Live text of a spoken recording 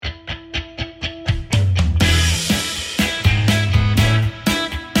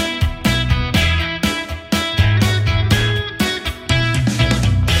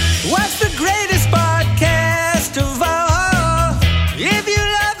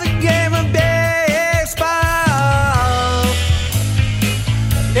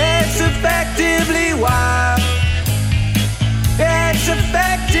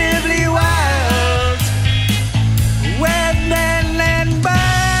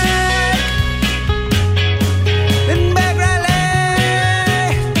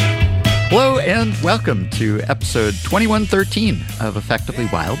and welcome to episode 2113 of Effectively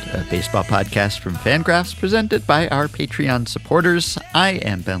Wild, a baseball podcast from Fangraphs presented by our Patreon supporters. I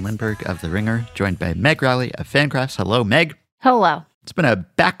am Ben Lindbergh of The Ringer, joined by Meg Rowley of Fangraphs. Hello, Meg. Hello. It's been a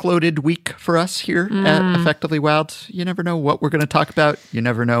backloaded week for us here at Effectively Wild. You never know what we're going to talk about. You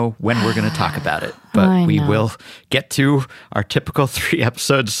never know when we're going to talk about it. But we will get to our typical 3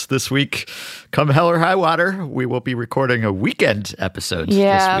 episodes this week. Come hell or high water, we will be recording a weekend episode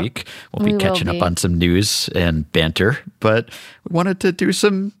this week. We'll be catching up on some news and banter. But we wanted to do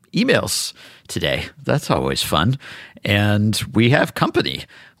some emails today. That's always fun. And we have company.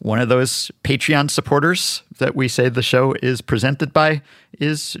 One of those Patreon supporters that we say the show is presented by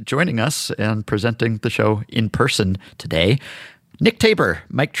is joining us and presenting the show in person today. Nick Tabor,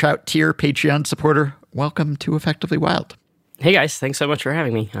 Mike Trout tier Patreon supporter. Welcome to Effectively Wild. Hey guys, thanks so much for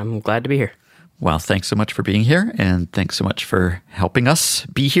having me. I'm glad to be here. Well, thanks so much for being here, and thanks so much for helping us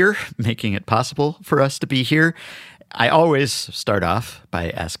be here, making it possible for us to be here. I always start off by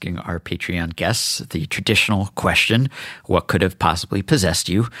asking our Patreon guests the traditional question, what could have possibly possessed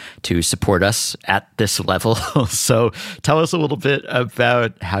you to support us at this level? So tell us a little bit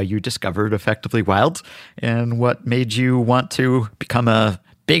about how you discovered Effectively Wild and what made you want to become a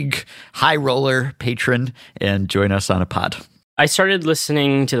big high roller patron and join us on a pod. I started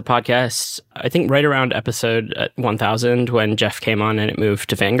listening to the podcast, I think right around episode 1000 when Jeff came on and it moved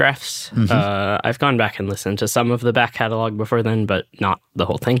to Fangraphs. I've gone back and listened to some of the back catalog before then, but not the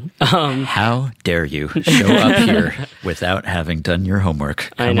whole thing. How dare you show up here without having done your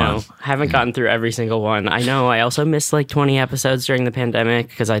homework? I know. Haven't gotten through every single one. I know. I also missed like 20 episodes during the pandemic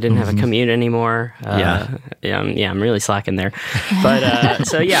because I didn't have a commute anymore. I'm really slacking there. But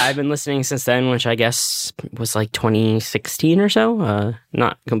so yeah, I've been listening since then, which I guess was like 2016 or so.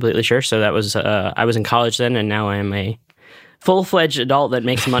 Not completely sure. So that was I was in college then, and now I am a full-fledged adult that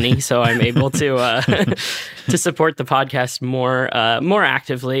makes money, so I'm able to to support the podcast more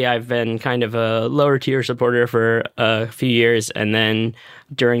actively. I've been kind of a lower tier supporter for a few years, and then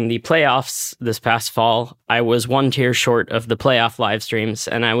during the playoffs this past fall, I was one tier short of the playoff live streams,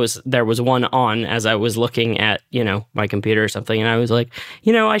 and there was one on as I was looking at my computer or something, and I was like,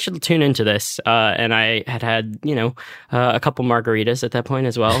 I should tune into this, and I had a couple margaritas at that point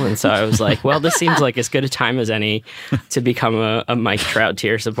as well, and so I was like, well, this seems like as good a time as any to become a Mike Trout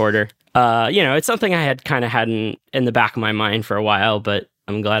tier supporter. It's something I had kind of had in the back of my mind for a while, but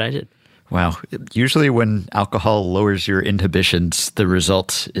I'm glad I did. Wow. Usually when alcohol lowers your inhibitions, the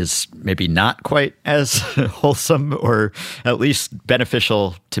result is maybe not quite as wholesome or at least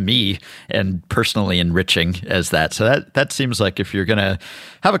beneficial to me and personally enriching as that. So that seems like if you're going to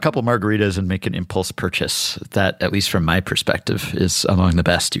have a couple margaritas and make an impulse purchase, that, at least from my perspective, is among the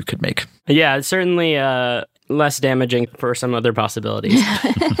best you could make. Yeah, it's certainly less damaging for some other possibilities.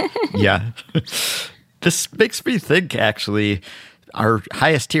 Yeah. This makes me think, actually, our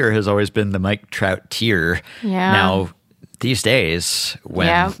highest tier has always been the Mike Trout tier. Yeah. Now, these days,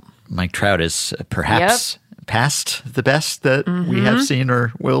 when Mike Trout is perhaps past the best that we have seen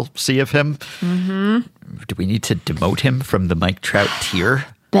or will see of him, do we need to demote him from the Mike Trout tier?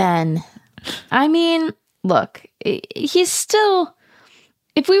 Ben, I mean, look, he's still...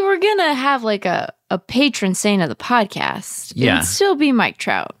 If we were going to have like a patron saint of the podcast, it would still be Mike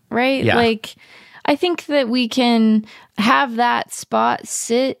Trout, right? Yeah. Like, I think that we can have that spot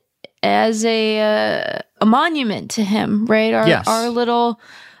sit as a monument to him, right? Our little,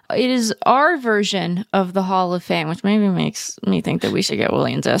 it is our version of the Hall of Fame, which maybe makes me think that we should get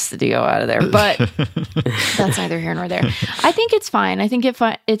William Estidio out of there, but that's neither here nor there. I think it's fine. I think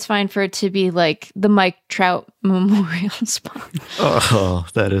it's fine for it to be like the Mike Trout memorial spot. Oh,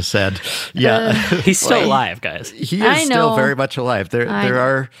 that is sad. Yeah. He's still alive, guys. He is still very much alive. There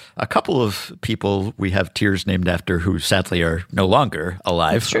are a couple of people we have tiers named after who sadly are no longer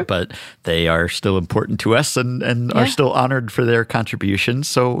alive, but they are still important to us and are still honored for their contributions.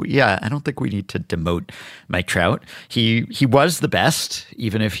 So yeah, I don't think we need to demote Mike Trout. He was the best,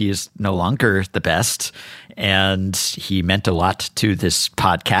 even if he is no longer the best. And he meant a lot to this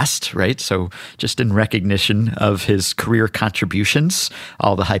podcast, right? So just in recognition of his career contributions,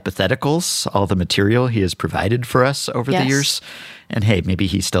 all the hypotheticals, all the material he has provided for us over the years. And hey, maybe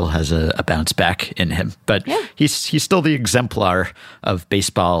he still has a bounce back in him. But he's still the exemplar of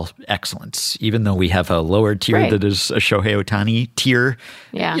baseball excellence, even though we have a lower tier that is a Shohei Ohtani tier.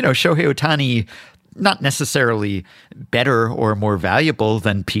 Yeah. Shohei Ohtani, not necessarily better or more valuable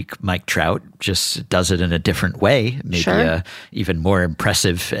than peak Mike Trout, just does it in a different way, maybe a even more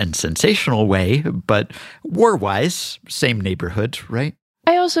impressive and sensational way, but war-wise, same neighborhood, right?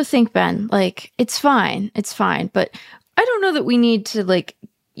 I also think, Ben, like, it's fine, but I don't know that we need to, like,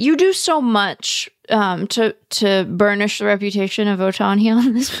 you do so much to burnish the reputation of Ohtani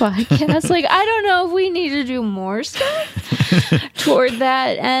on this podcast. Like, I don't know if we need to do more stuff toward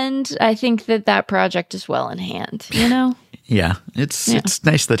that end. I think that project is well in hand, you know? Yeah, it's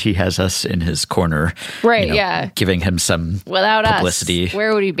nice that he has us in his corner, right? You know, giving him some without publicity. Us,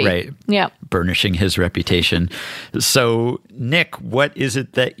 where would he be? Right, yeah, burnishing his reputation. So, Nick, what is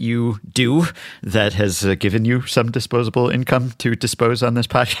it that you do that has given you some disposable income to dispose on this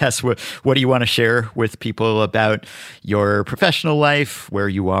podcast? What do you want to share with people about your professional life, where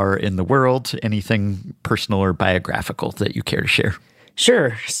you are in the world, anything personal or biographical that you care to share?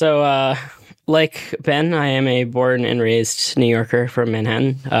 Sure. So, like Ben, I am a born and raised New Yorker from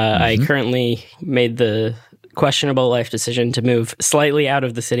Manhattan. I currently made the questionable life decision to move slightly out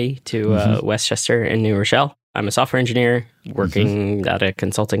of the city to Westchester and New Rochelle. I'm a software engineer working at a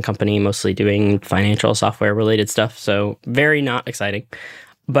consulting company, mostly doing financial software related stuff. So very not exciting.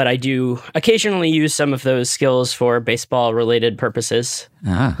 But I do occasionally use some of those skills for baseball related purposes,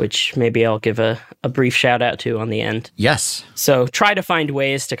 which maybe I'll give a brief shout out to on the end. Yes. So try to find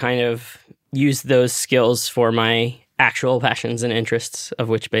ways to kind of use those skills for my actual passions and interests, of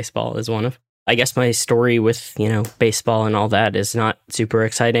which baseball is one of. I guess my story with, baseball and all that is not super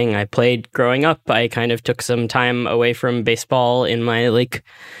exciting. I played growing up. I kind of took some time away from baseball in my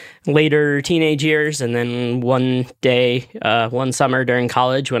later teenage years. And then one day, one summer during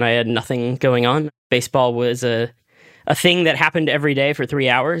college when I had nothing going on, baseball was a thing that happened every day for 3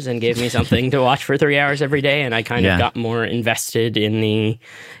 hours and gave me something to watch for 3 hours every day. And I kind of got more invested in the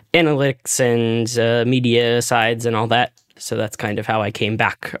analytics and media sides and all that. So that's kind of how I came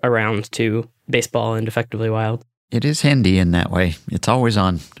back around to baseball and Effectively Wild. It is handy in that way. It's always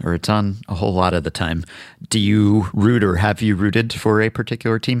on, or it's on a whole lot of the time. Do you root or have you rooted for a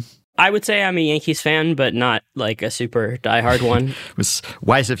particular team? I would say I'm a Yankees fan, but not like a super diehard one. It was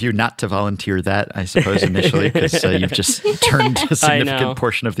wise of you not to volunteer that, I suppose, initially, because you've just turned a significant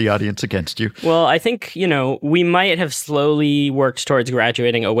portion of the audience against you. Well, I think, we might have slowly worked towards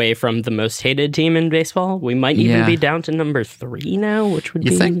graduating away from the most hated team in baseball. We might even be down to number 3 now, which would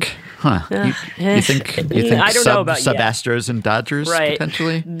be... You think? Huh. You think I don't know about Astros and Dodgers,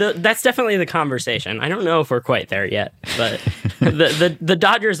 potentially? That's definitely the conversation. I don't know if we're quite there yet, but the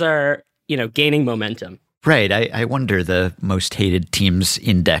Dodgers are gaining momentum. Right. I wonder the most hated teams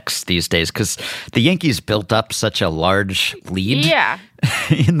index these days, because the Yankees built up such a large lead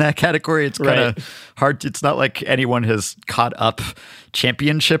in that category. It's kind of hard. It's not like anyone has caught up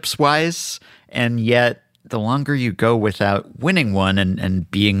championships wise. And yet the longer you go without winning one and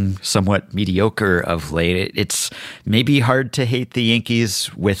being somewhat mediocre of late, it's maybe hard to hate the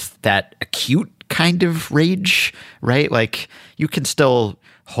Yankees with that acute kind of rage, right? Like you can still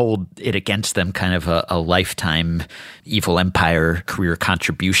hold it against them kind of a lifetime evil empire career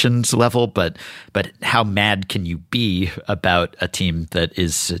contributions level, but how mad can you be about a team that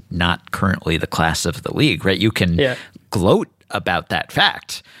is not currently the class of the league, right? You can gloat about that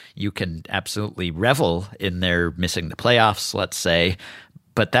fact. You can absolutely revel in their missing the playoffs, let's say,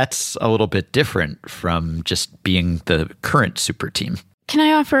 but that's a little bit different from just being the current super team. Can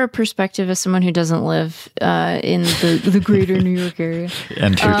I offer a perspective as someone who doesn't live in the greater New York area?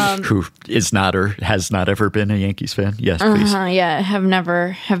 And who is not or has not ever been a Yankees fan? Yes, please. Yeah, have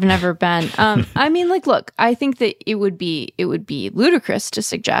never been. I mean, look, I think that it would be ludicrous to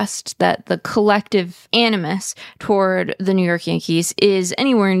suggest that the collective animus toward the New York Yankees is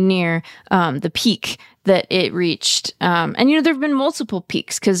anywhere near the peak that it reached. And, there have been multiple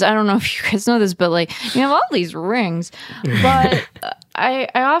peaks, because I don't know if you guys know this, but you have all these rings. But I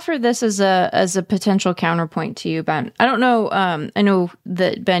offer this as a potential counterpoint to you, Ben. I don't know. I know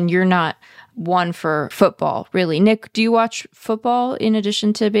that, Ben, you're not one for football, really. Nick, do you watch football in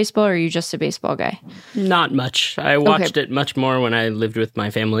addition to baseball, or are you just a baseball guy? Not much. I watched it much more when I lived with my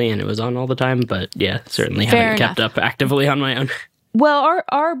family and it was on all the time. But yeah, certainly haven't kept up actively on my own. Well,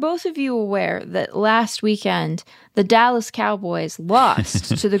 are both of you aware that last weekend the Dallas Cowboys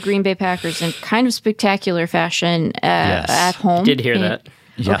lost to the Green Bay Packers in kind of spectacular fashion at home? Did hear that.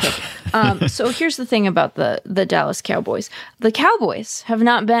 Yeah. Okay. So here's the thing about the Dallas Cowboys. The Cowboys have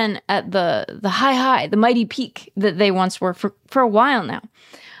not been at the high, the mighty peak that they once were for a while now.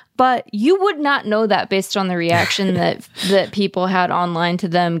 But you would not know that based on the reaction that people had online to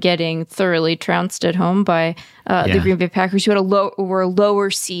them getting thoroughly trounced at home by the Green Bay Packers, who were a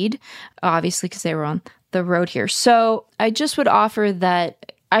lower seed, obviously, because they were on the road here. So I just would offer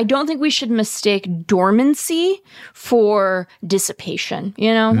that I don't think we should mistake dormancy for dissipation.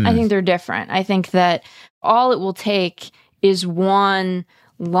 I think they're different. I think that all it will take is one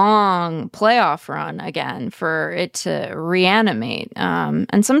long playoff run again for it to reanimate.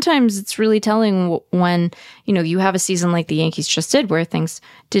 And sometimes it's really telling when, you have a season like the Yankees just did where things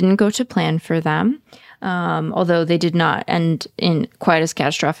didn't go to plan for them. Although they did not end in quite as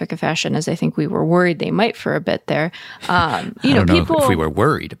catastrophic a fashion as I think we were worried they might for a bit there. I don't know if we were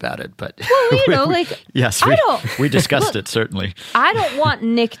worried about it, but yes, we discussed it certainly. I don't want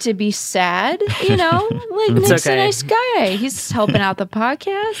Nick to be sad. Nick's a nice guy. He's helping out the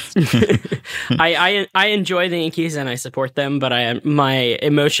podcast. I enjoy the Yankees and I support them, but my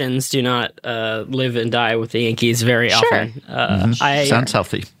emotions do not live and die with the Yankees very often. Sounds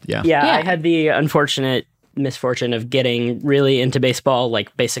healthy. Yeah. I had the unfortunate misfortune of getting really into baseball,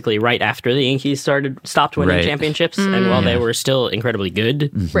 like basically right after the Yankees stopped winning championships, and while they were still incredibly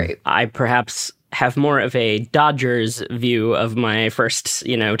good, I perhaps have more of a Dodgers view of my first,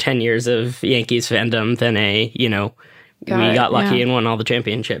 10 years of Yankees fandom than a, we got lucky and won all the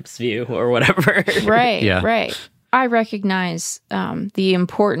championships view or whatever. Right. I recognize the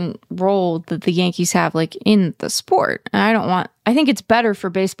important role that the Yankees have, in the sport. And I think it's better for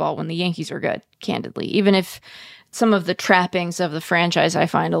baseball when the Yankees are good, candidly. Even if some of the trappings of the franchise I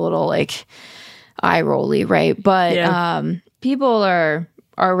find a little, eye-rolly, right? But people are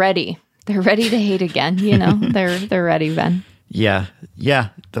ready. They're ready to hate again, They're ready, Ben. Yeah.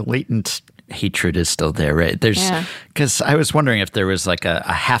 The latent hatred is still there, right? Because I was wondering if there was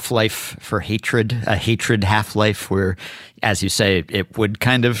a half-life for hatred, a hatred half-life where, as you say, it would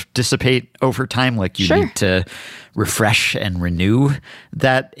kind of dissipate over time, you need to refresh and renew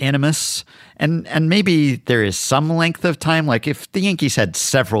that animus. And maybe there is some length of time, if the Yankees had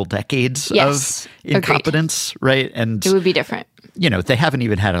several decades of incompetence, right? And it would be different. They haven't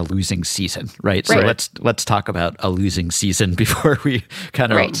even had a losing season, right? So let's talk about a losing season before we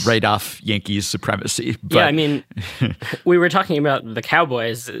kind of write off Yankees supremacy. But, we were talking about the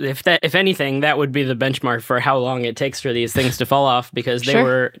Cowboys. If anything, that would be the benchmark for how long it takes for these things to fall off, because they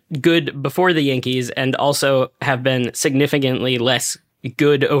were good before the Yankees and also have been significantly less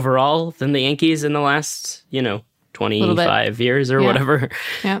good overall than the Yankees in the last, 25 years or whatever.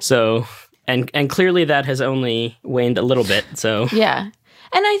 Yeah. So... And clearly that has only waned a little bit, so... Yeah.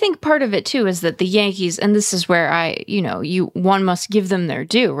 And I think part of it, too, is that the Yankees, and this is where one must give them their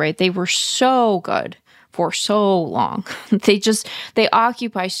due, right? They were so good for so long. They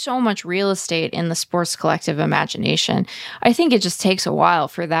occupy so much real estate in the sports collective imagination. I think it just takes a while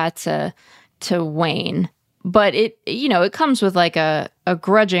for that to wane. But it comes with a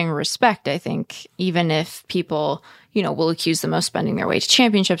grudging respect, I think, even if people... will accuse them of spending their way to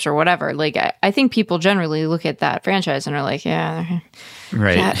championships or whatever. I think people generally look at that franchise and are like,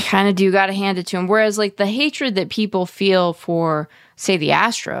 kind of do got to hand it to them. Whereas, the hatred that people feel for, say, the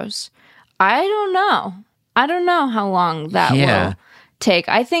Astros, I don't know. I don't know how long that will take.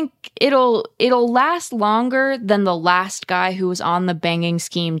 I think it'll last longer than the last guy who was on the Banging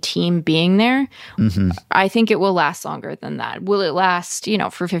Scheme team being there. Mm-hmm. I think it will last longer than that. Will it last,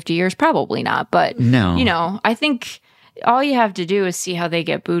 for 50 years? Probably not. But, I think all you have to do is see how they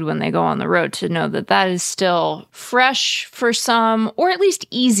get booed when they go on the road to know that is still fresh for some, or at least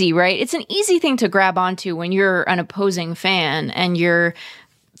easy, right? It's an easy thing to grab onto when you're an opposing fan and you're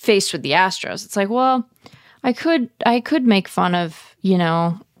faced with the Astros. It's well, I could make fun of,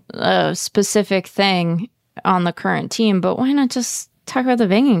 a specific thing on the current team, but why not just talk about the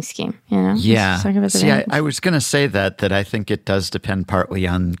Banging Scheme, Yeah. I was going to say that I think it does depend partly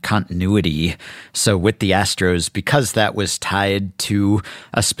on continuity. So with the Astros, because that was tied to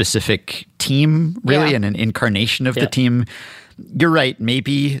a specific team, really, and an incarnation of the team, you're right.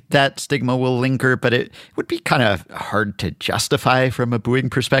 Maybe that stigma will linger, but it would be kind of hard to justify from a booing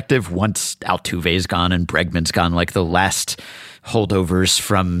perspective once Altuve's gone and Bregman's gone. The last holdovers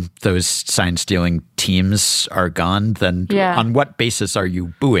from those sign-stealing teams are gone, then on what basis are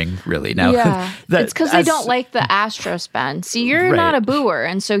you booing, really? Now, it's because they don't like the Astros, Ben. See, you're not a booer,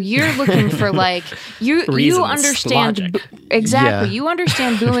 and so you're looking for, you understand... Exactly. Yeah. You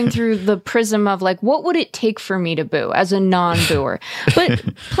understand booing through the prism of, what would it take for me to boo as a non-booer? But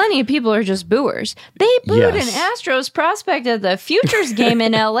plenty of people are just booers. They booed an Astros prospect at the Futures game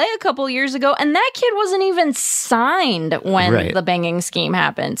in L.A. a couple years ago, and that kid wasn't even signed when the Banging Scheme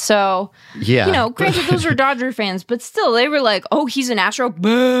happened. So, granted, those are Dodger fans, but still, they were like, oh, he's an Astro,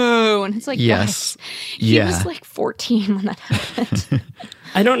 boo! And it's guys, he was 14 when that happened.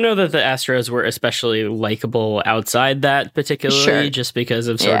 I don't know that the Astros were especially likable outside that particularly, just because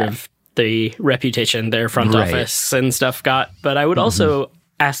of sort of the reputation their front office and stuff got. But I would also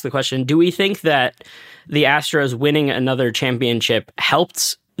ask the question, do we think that the Astros winning another championship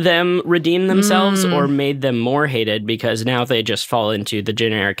helped them redeem themselves or made them more hated, because now they just fall into the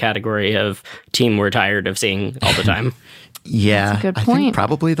generic category of team we're tired of seeing all the time? Yeah, that's a good point. I think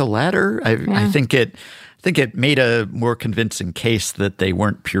probably the latter. I think it made a more convincing case that they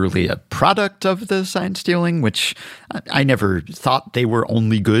weren't purely a product of the sign stealing, which I never thought they were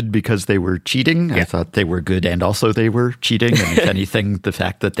only good because they were cheating. Yeah. I thought they were good and also they were cheating. And if anything, the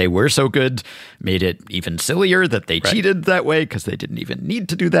fact that they were so good made it even sillier that they cheated that way, because they didn't even need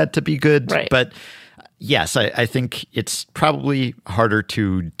to do that to be good. Right. But yes, I think it's probably harder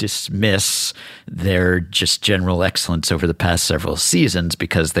to dismiss their just general excellence over the past several seasons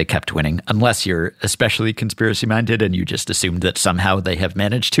because they kept winning, unless you're especially conspiracy-minded and you just assumed that somehow they have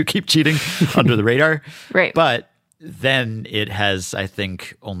managed to keep cheating under the radar. Right. But then it has, I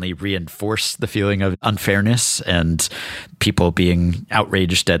think, only reinforced the feeling of unfairness and people being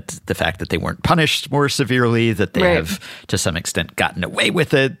outraged at the fact that they weren't punished more severely, that they have, to some extent, gotten away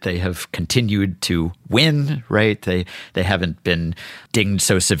with it. They have continued to win, right? They haven't been dinged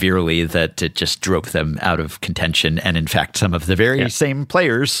so severely that it just drove them out of contention. And in fact, some of the very same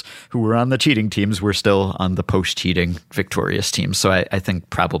players who were on the cheating teams were still on the post-cheating victorious teams. So I think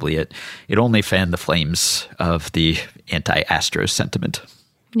probably it only fanned the flames of the anti-Astros sentiment.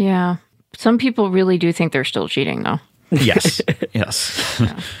 Yeah. Some people really do think they're still cheating, though. Yes. Yeah.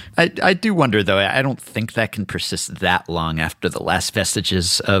 I do wonder, though, I don't think that can persist that long after the last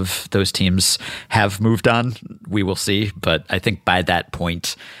vestiges of those teams have moved on. We will see. But I think by that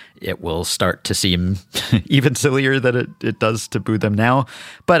point, it will start to seem even sillier than it does to boo them now.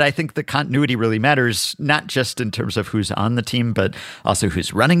 But I think the continuity really matters, not just in terms of who's on the team, but also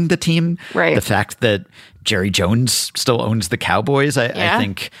who's running the team. Right. The fact that Jerry Jones still owns the Cowboys. I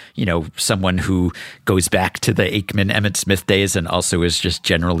think, someone who goes back to the Aikman, Emmitt Smith days and also is just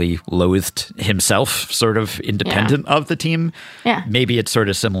generally loathed himself, sort of independent of the team. Yeah. Maybe it's sort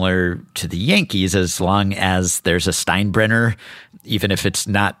of similar to the Yankees, as long as there's a Steinbrenner, even if it's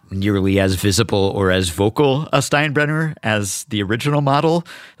not nearly as visible or as vocal a Steinbrenner as the original model,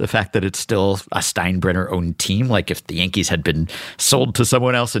 the fact that it's still a Steinbrenner-owned team, like if the Yankees had been sold to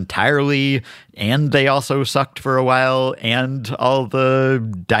someone else entirely and they also sucked for a while and all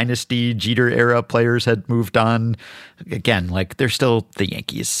the dynasty Jeter era players had moved on, again, like they're still the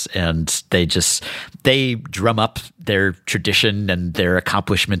Yankees, and they drum up their tradition and their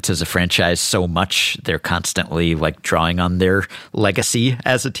accomplishments as a franchise so much. They're constantly like drawing on their legacy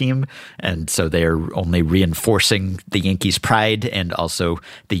as a team. And so they're only reinforcing the Yankees' pride and also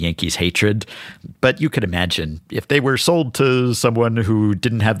the Yankees' hatred. But you could imagine if they were sold to someone who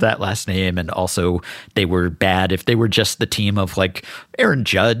didn't have that last name and also they were bad, if they were just the team of like Aaron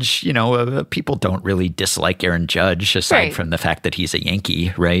Judge, people don't really dislike Aaron Judge aside from the fact that he's a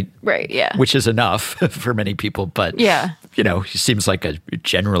Yankee, right? Right, yeah. Which is enough for many people. But, he seems like a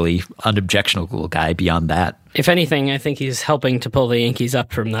generally unobjectionable guy beyond that. If anything, I think he's helping to pull the Yankees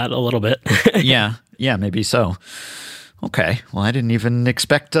up from that a little bit. Yeah, maybe so. Okay, well, I didn't even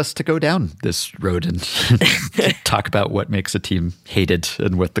expect us to go down this road and talk about what makes a team hated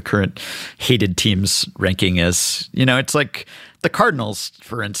and what the current hated team's ranking is. It's like the Cardinals,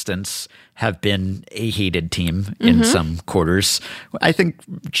 for instance, have been a hated team in some quarters. I think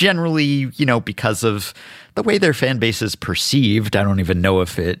generally, because of the way their fan base is perceived, I don't even know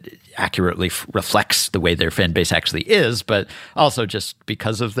if it accurately reflects the way their fan base actually is, but also just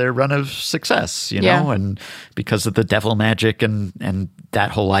because of their run of success, and because of the devil magic and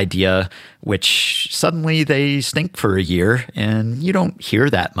that whole idea, which suddenly they stink for a year and you don't hear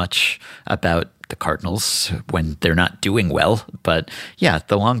that much about the Cardinals when they're not doing well. But yeah,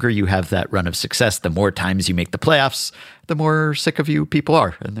 the longer you have that run of success, the more times you make the playoffs, the more sick of you people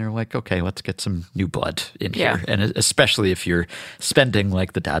are. And they're like, okay, let's get some new blood in here. And especially if you're spending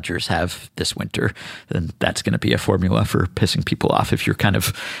like the Dodgers have this winter, then that's going to be a formula for pissing people off if you're kind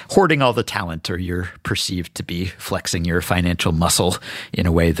of hoarding all the talent or you're perceived to be flexing your financial muscle in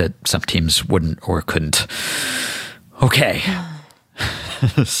a way that some teams wouldn't or couldn't. Okay.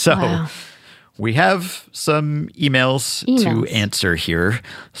 So we have some emails to answer here,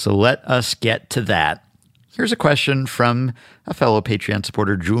 so let us get to that. Here's a question from a fellow Patreon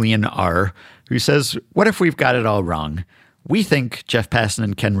supporter, Julian R., who says, what if we've got it all wrong? We think Jeff Passan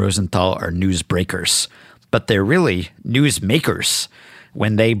and Ken Rosenthal are news breakers, but they're really news makers.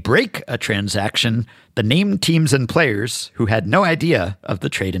 When they break a transaction, the named teams and players who had no idea of the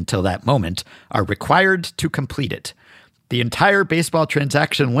trade until that moment are required to complete it. The entire baseball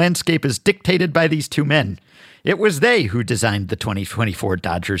transaction landscape is dictated by these two men. It was they who designed the 2024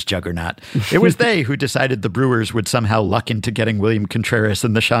 Dodgers juggernaut. It was they who decided the Brewers would somehow luck into getting William Contreras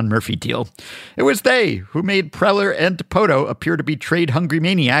in the Sean Murphy deal. It was they who made Preller and Poto appear to be trade-hungry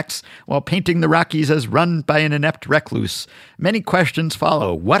maniacs while painting the Rockies as run by an inept recluse. Many questions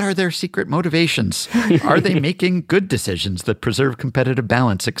follow. What are their secret motivations? Are they making good decisions that preserve competitive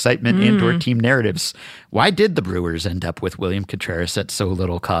balance, excitement, and/or team narratives? Why did the Brewers end up with William Contreras at so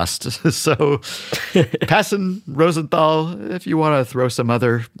little cost? So, Passan, Rosenthal, if you want to throw some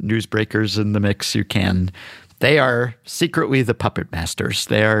other newsbreakers in the mix, you can. They are secretly the puppet masters.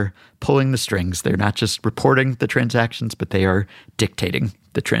 They are pulling the strings. They're not just reporting the transactions, but they are dictating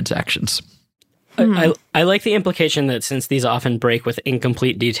the transactions. I like the implication that since these often break with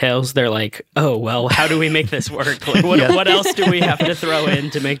incomplete details, they're like, oh, well, how do we make this work? Like, what else do we have to throw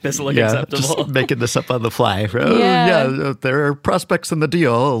in to make this look acceptable? Just making this up on the fly. Oh, there are prospects in the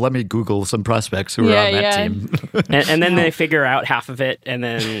deal. Let me Google some prospects who are on that team. and then they figure out half of it, and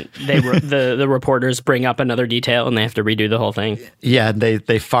then the reporters bring up another detail, and they have to redo the whole thing. Yeah, and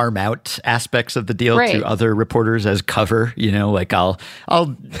they farm out aspects of the deal to other reporters as cover. You know, like I'll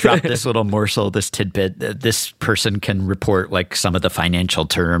drop this little morsel, this tidbit. This person can report like some of the financial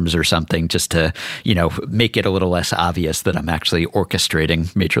terms or something just to, make it a little less obvious that I'm actually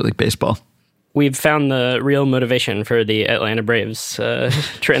orchestrating Major League Baseball. We've found the real motivation for the Atlanta Braves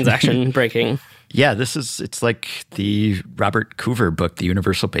transaction breaking. Yeah, it's like the Robert Coover book, The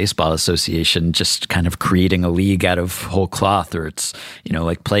Universal Baseball Association, just kind of creating a league out of whole cloth, or it's,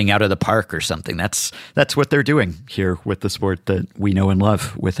 like playing out of the park or something. That's what they're doing here with the sport that we know and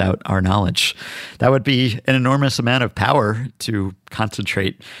love without our knowledge. That would be an enormous amount of power to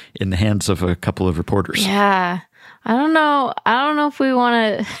concentrate in the hands of a couple of reporters. Yeah. I don't know if we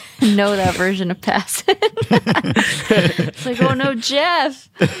want to know that version of Passan. It's like, oh no, Jeff.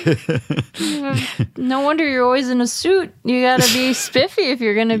 No wonder you're always in a suit. You got to be spiffy if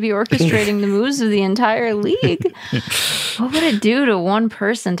you're going to be orchestrating the moves of the entire league. What would it do to one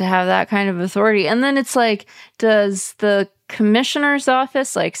person to have that kind of authority? And then it's like, does the commissioner's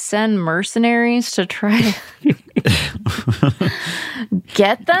office send mercenaries to try to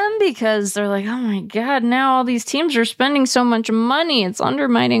get them, because they're like, oh my god, now all these teams are spending so much money, it's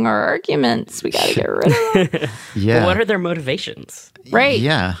undermining our arguments, we gotta get rid of them. Yeah. Well, what are their motivations? Right.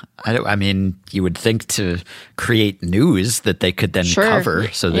 Yeah. I mean, you would think to create news that they could then cover,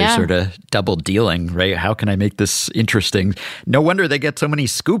 so they're sort of double dealing, right? How can I make this interesting? No wonder they get so many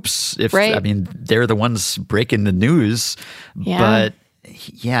scoops. I mean, they're the ones breaking the news. Yeah. But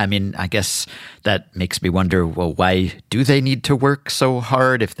yeah, I mean, I guess that makes me wonder, well, why do they need to work so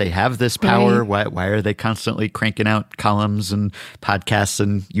hard if they have this power? Right. Why are they constantly cranking out columns and podcasts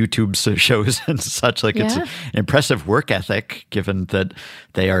and YouTube shows and such? It's an impressive work ethic, given that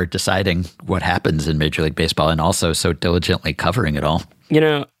they are deciding what happens in Major League Baseball and also so diligently covering it all.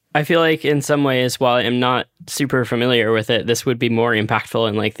 I feel like in some ways, while I'm not super familiar with it, this would be more impactful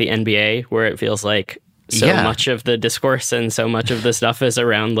in the NBA, where it feels like so much of the discourse and so much of the stuff is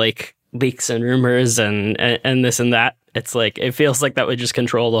around leaks and rumors and this and that. It's it feels like that would just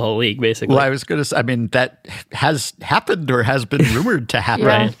control the whole league, basically. Well, I was going to say, I mean, that has happened or has been rumored to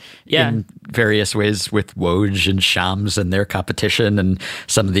happen in various ways with Woj and Shams and their competition, and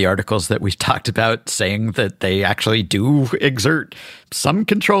some of the articles that we've talked about saying that they actually do exert some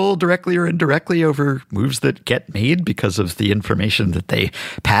control directly or indirectly over moves that get made because of the information that they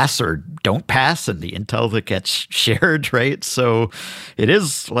pass or don't pass and the intel that gets shared, right? So it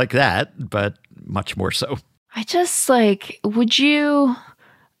is like that, but much more so. I just it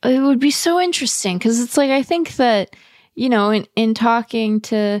would be so interesting, because it's I think that, in talking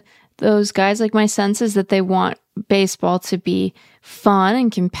to those guys, my sense is that they want baseball to be fun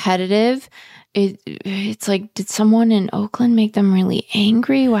and competitive. It's did someone in Oakland make them really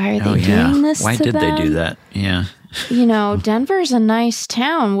angry? Why are they doing this Why to did them? They do that? Yeah. Denver's a nice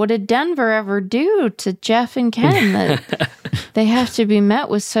town. What did Denver ever do to Jeff and Ken that they have to be met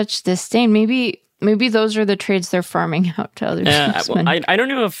with such disdain? Maybe those are the trades they're farming out to other teams. Well, I don't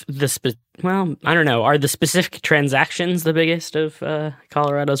know if I don't know. Are the specific transactions the biggest of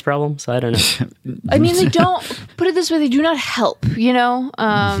Colorado's problems? I don't know. I mean, they don't, put it this way, they do not help, They're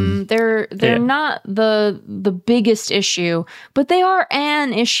not the biggest issue, but they are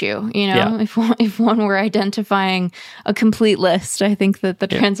an issue, If one were identifying a complete list, I think that the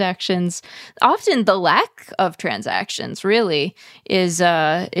transactions, often the lack of transactions really is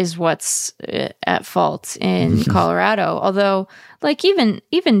what's at fault in Colorado. Although,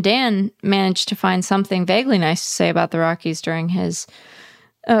 even Dan managed to find something vaguely nice to say about the Rockies during his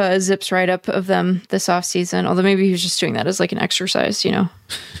Zips write-up of them this offseason. Although maybe he was just doing that as an exercise,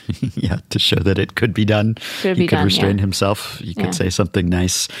 Yeah, to show that it could be done. He could restrain himself. He could say something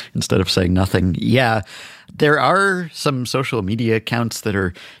nice instead of saying nothing. Yeah. There are some social media accounts that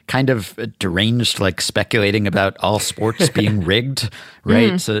are kind of deranged, like speculating about all sports being rigged,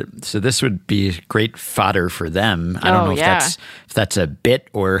 right? So this would be great fodder for them. I don't know if that's a bit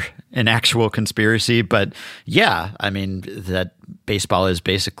or an actual conspiracy, but yeah, I mean, that baseball is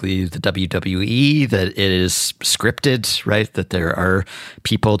basically the WWE, that it is scripted, right? That there are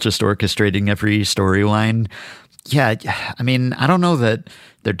people just orchestrating every storyline. Yeah, I mean, I don't know that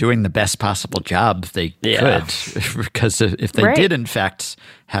they're doing the best possible job they could, because if they did, in fact,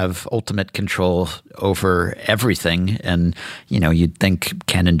 have ultimate control over everything, and, you know, you'd think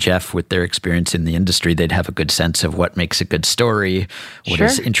Ken and Jeff, with their experience in the industry, they'd have a good sense of what makes a good story, what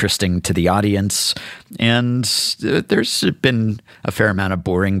is interesting to the audience. And there's been a fair amount of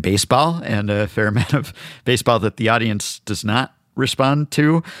boring baseball and a fair amount of baseball that the audience does not respond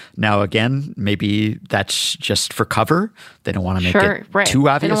to. Now, again, maybe that's just for cover. They don't want to make it too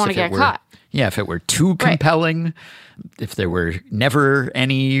obvious. They don't want to get caught. Yeah, if it were too compelling, if there were never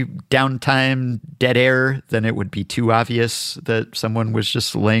any downtime, dead air, then it would be too obvious that someone was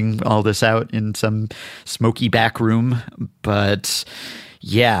just laying all this out in some smoky back room. But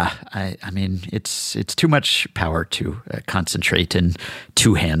yeah, I mean, it's too much power to concentrate in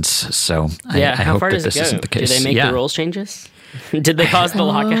two hands. So I hope that this isn't the case. Do they make the rules changes? Did they cause the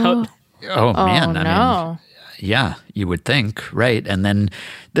lockout? Oh man, I mean, yeah, you would think, right? And then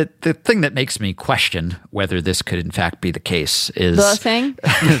the thing that makes me question whether this could in fact be the case is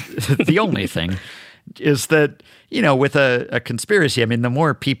the only thing is that, you know, with a conspiracy, I mean, the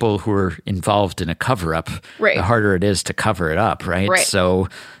more people who are involved in a cover-up, the harder it is to cover it up, right? So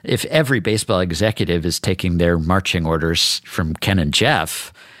if every baseball executive is taking their marching orders from Ken and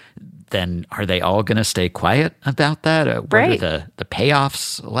Jeff, then are they all going to stay quiet about that? What are the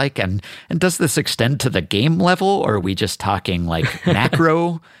payoffs like? And does this extend to the game level, or are we just talking like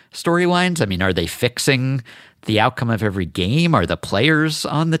macro storylines? I mean, are they fixing the outcome of every game? Are the players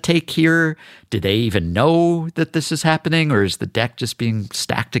on the take here? Do they even know that this is happening, or is the deck just being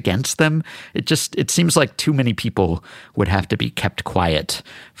stacked against them? It seems like too many people would have to be kept quiet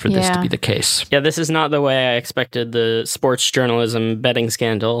for this to be the case. Yeah, this is not the way I expected the sports journalism betting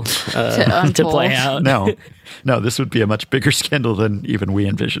scandal to play out. No, this would be a much bigger scandal than even we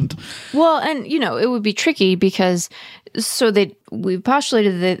envisioned. Well, and, you know, it would be tricky because we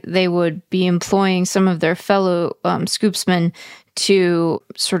postulated that they would be employing some of their fellow scoopsmen to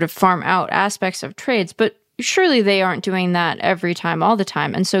sort of farm out aspects of trades, but surely they aren't doing that every time, all the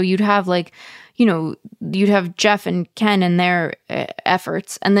time. And so you'd have you'd have Jeff and Ken and their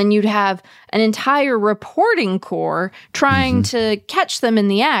efforts, and then you'd have an entire reporting corps trying to catch them in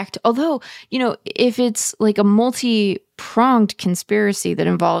the act. Although, you know, if it's like a multi-pronged conspiracy that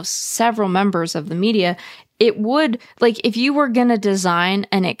involves several members of the media, it would, like, if you were going to design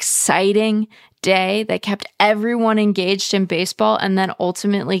an exciting day that kept everyone engaged in baseball and then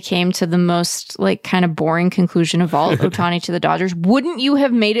ultimately came to the most, like, kind of boring conclusion of all, Ohtani to the Dodgers, wouldn't you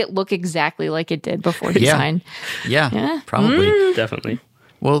have made it look exactly like it did before he signed? Yeah, probably. Definitely.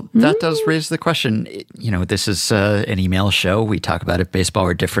 Well, that does raise the question. You know, this is an email show. We talk about if baseball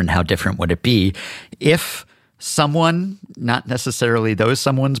were different, how different would it be? If someone, not necessarily those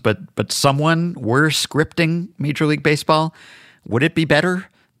someones, but someone were scripting Major League Baseball, would it be better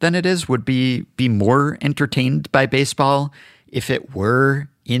than it is? Would be more entertained by baseball if it were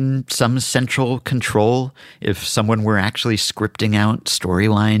in some central control? If someone were actually scripting out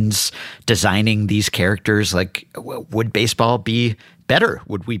storylines, designing these characters, like, would baseball be better?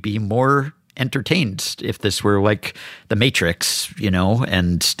 Would we be more entertained if this were like The Matrix, you know,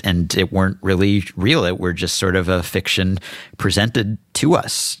 and it weren't really real? It were just sort of a fiction presented to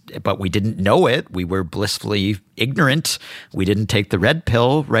us, but we didn't know it. We were blissfully ignorant. We didn't take the red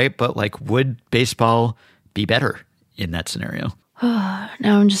pill, right? But, like, would baseball be better in that scenario?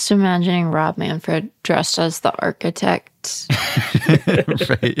 Now I'm just imagining Rob Manfred dressed as the architect.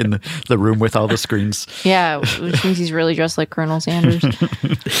 Right, in the room with all the screens. Yeah, which means he's really dressed like Colonel Sanders. I'm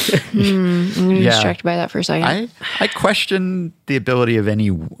going to be distracted by that for a second. I question the ability of any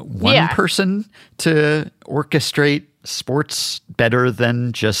one person to orchestrate sports better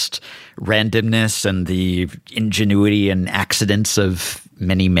than just randomness and the ingenuity and accidents of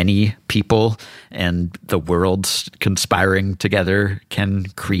many, many people and the worlds conspiring together can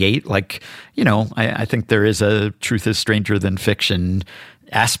create. Like, you know, I think there is a truth is stranger than fiction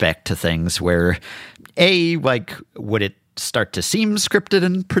aspect to things where, like, would it start to seem scripted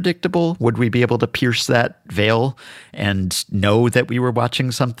and predictable? Would we be able to pierce that veil and know that we were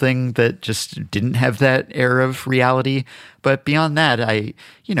watching something that just didn't have that air of reality? But beyond that,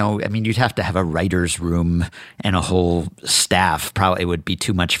 you'd have to have a writer's room and a whole staff. Probably would be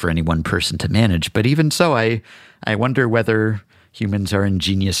too much for any one person to manage. But even so, I wonder whether humans are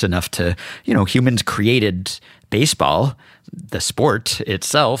ingenious enough to, humans created baseball, the sport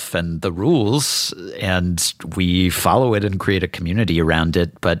itself and the rules, and we follow it and create a community around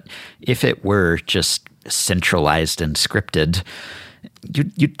it. But if it were just centralized and scripted,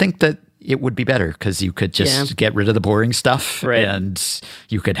 you'd think that it would be better because you could just get rid of the boring stuff, right, and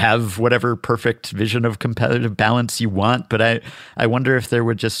you could have whatever perfect vision of competitive balance you want. But I wonder if there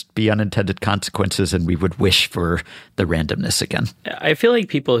would just be unintended consequences and we would wish for the randomness again. I feel like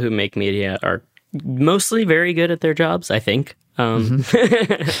people who make media are mostly very good at their jobs, I think. But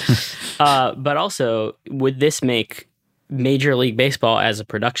also, would this make Major League Baseball as a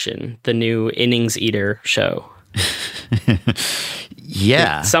production the new Innings Eater show?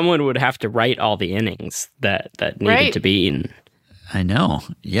 Yeah. Someone would have to write all the innings that needed to be eaten. I know.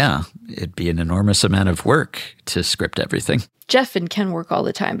 Yeah. It'd be an enormous amount of work to script everything. Jeff and Ken work all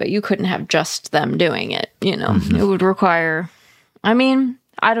the time, but you couldn't have just them doing it. It would require, I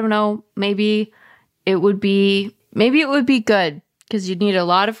don't know, maybe it would be good because you'd need a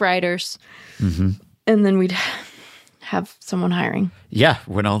lot of writers, and then we'd have someone hiring. Yeah,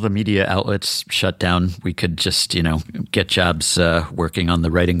 when all the media outlets shut down, we could just, get jobs working on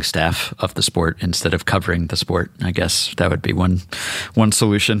the writing staff of the sport instead of covering the sport. I guess that would be one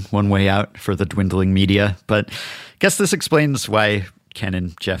solution, one way out for the dwindling media. But I guess this explains why Ken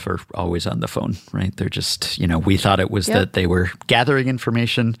and Jeff are always on the phone, right? They're just, we thought it was that they were gathering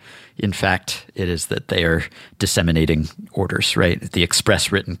information. In fact, it is that they are disseminating orders, right? The express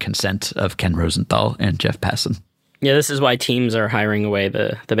written consent of Ken Rosenthal and Jeff Passan. Yeah, this is why teams are hiring away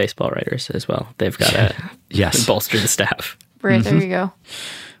the baseball writers as well. They've got to bolster the staff. Right, there you go.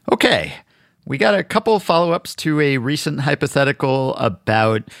 Okay. We got a couple follow-ups to a recent hypothetical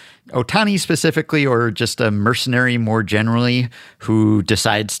about Ohtani specifically, or just a mercenary more generally, who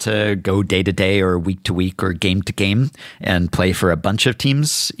decides to go day to day or week to week or game to game and play for a bunch of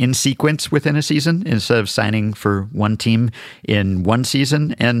teams in sequence within a season instead of signing for one team in one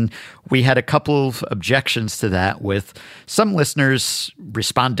season. And we had a couple of objections to that, with some listeners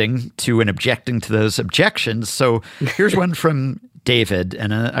responding to and objecting to those objections. So here's one from David,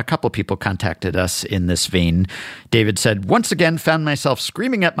 and a couple people contacted us in this vein. David said, "Once again, found myself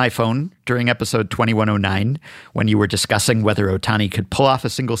screaming at my phone during episode 2109 when you were discussing whether Ohtani could pull off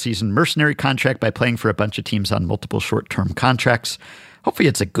a single-season mercenary contract by playing for a bunch of teams on multiple short-term contracts. Hopefully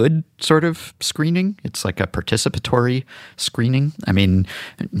it's a good sort of screening. It's like a participatory screening.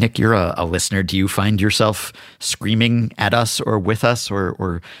 Nick, you're a listener. Do you find yourself screaming at us or with us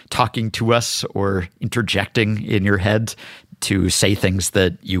or talking to us or interjecting in your head to say things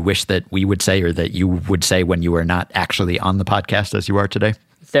that you wish that we would say or that you would say when you are not actually on the podcast as you are today?"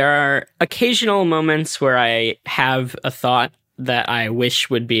 There are occasional moments where I have a thought that I wish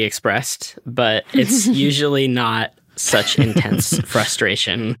would be expressed, but it's usually not such intense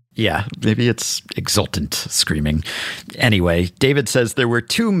frustration. Yeah, maybe it's exultant screaming. Anyway, David says there were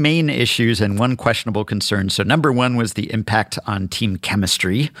two main issues and one questionable concern. So number one was the impact on team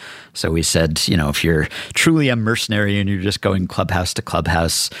chemistry. So we said, if you're truly a mercenary and you're just going clubhouse to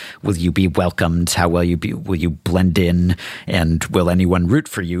clubhouse, will you be welcomed? How will you blend in? And will anyone root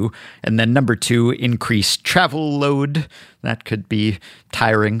for you? And then number two, increased travel load. That could be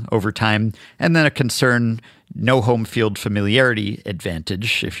tiring over time. And then a concern, no home field familiarity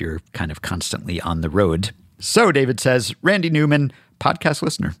advantage if you're kind of constantly on the road. So David says, Randy Newman, podcast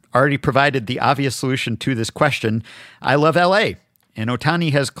listener, already provided the obvious solution to this question. I love LA, and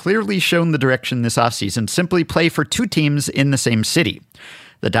Ohtani has clearly shown the direction this offseason. Simply play for two teams in the same city.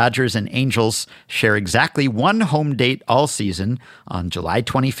 The Dodgers and Angels share exactly one home date all season on July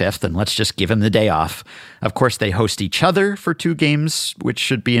 25th, and let's just give them the day off. Of course, they host each other for 2 games, which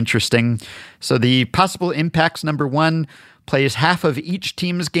should be interesting. So the possible impacts, number one, plays half of each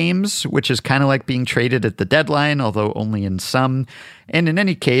team's games, which is kind of like being traded at the deadline, although only in some. And in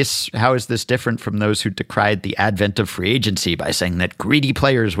any case, how is this different from those who decried the advent of free agency by saying that greedy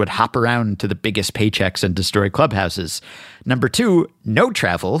players would hop around to the biggest paychecks and destroy clubhouses? Number two, no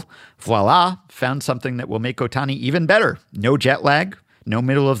travel. Voila, found something that will make Ohtani even better. No jet lag, no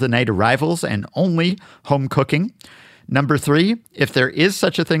middle-of-the-night arrivals, and only home cooking. Number three, if there is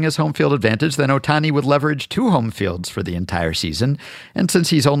such a thing as home field advantage, then Ohtani would leverage 2 home fields for the entire season. And since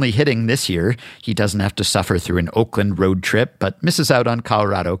he's only hitting this year, he doesn't have to suffer through an Oakland road trip, but misses out on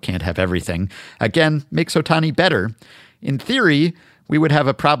Colorado, can't have everything. Again, makes Ohtani better. In theory, we would have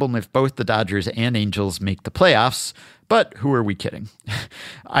a problem if both the Dodgers and Angels make the playoffs, but who are we kidding?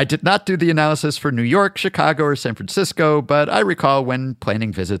 I did not do the analysis for New York, Chicago, or San Francisco, but I recall when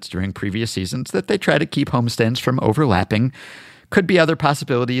planning visits during previous seasons that they try to keep homestands from overlapping. Could be other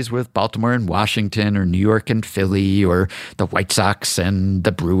possibilities with Baltimore and Washington, or New York and Philly, or the White Sox and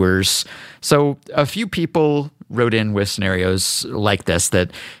the Brewers. So a few people wrote in with scenarios like this,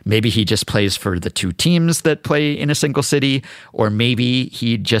 that maybe he just plays for the two teams that play in a single city, or maybe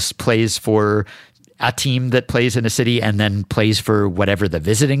he just plays for a team that plays in a city and then plays for whatever the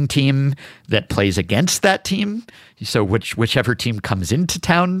visiting team that plays against that team. So whichever team comes into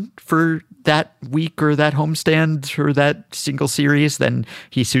town for that week or that homestand or that single series, then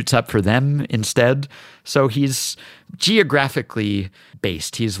he suits up for them instead. So he's geographically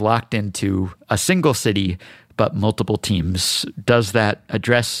based. He's locked into a single city, but multiple teams. Does that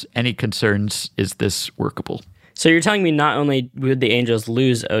address any concerns? Is this workable? So you're telling me not only would the Angels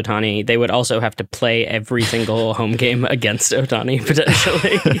lose Ohtani, they would also have to play every single home game against Ohtani,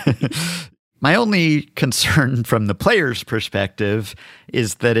 potentially? My only concern from the player's perspective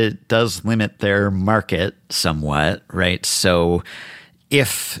is that it does limit their market somewhat, right? So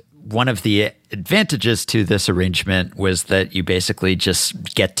if one of the advantages to this arrangement was that you basically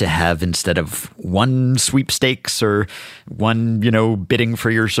just get to have, instead of one sweepstakes or one, bidding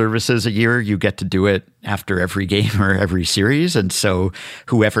for your services a year, you get to do it after every game or every series. And so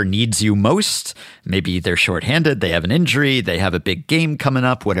whoever needs you most, maybe they're shorthanded, they have an injury, they have a big game coming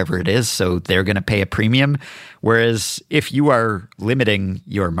up, whatever it is, so they're going to pay a premium. Whereas if you are limiting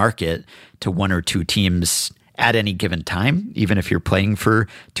your market to one or two teams at any given time, even if you're playing for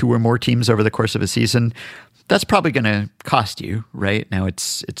two or more teams over the course of a season, that's probably going to cost you, right? Now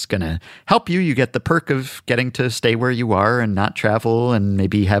it's going to help you. You get the perk of getting to stay where you are and not travel and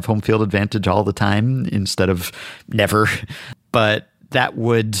maybe have home field advantage all the time instead of never. But that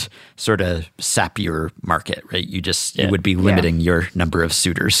would sort of sap your market, right? You would be limiting your number of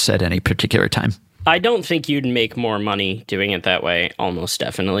suitors at any particular time. I don't think you'd make more money doing it that way, almost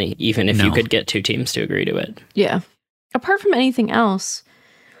definitely, even if you could get two teams to agree to it. Yeah. Apart from anything else,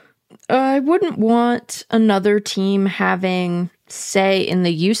 I wouldn't want another team having say in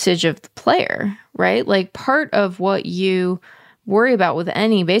the usage of the player, right? Like, part of what you worry about with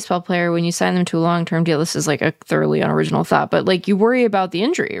any baseball player when you sign them to a long-term deal, this is like a thoroughly unoriginal thought, but like, you worry about the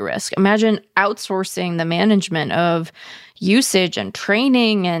injury risk. Imagine outsourcing the management of usage and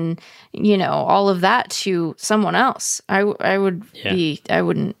training and, all of that to someone else. I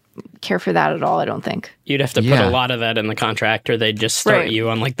wouldn't care for that at all, I don't think. You'd have to put a lot of that in the contract, or they'd just start you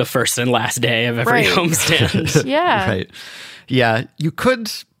on like the first and last day of every homestand. Yeah. Right. Yeah. You could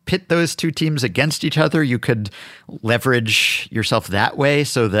pit those two teams against each other. You could leverage yourself that way,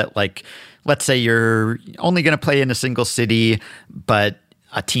 so that, like, let's say you're only going to play in a single city, but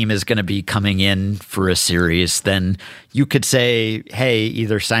a team is going to be coming in for a series, then you could say, hey,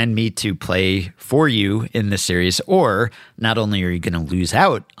 either sign me to play for you in this series, or not only are you going to lose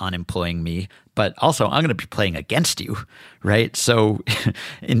out on employing me, but also I'm going to be playing against you, right? So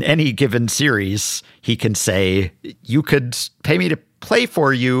in any given series, he can say, you could pay me to play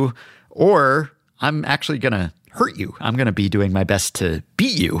for you, or I'm actually going to hurt you. I'm going to be doing my best to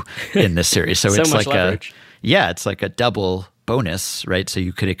beat you in this series. So it's like leverage. It's like a double bonus, right? So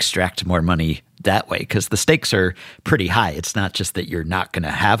you could extract more money that way, because the stakes are pretty high. It's not just that you're not going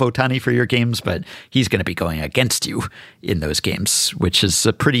to have Ohtani for your games, but he's going to be going against you in those games, which is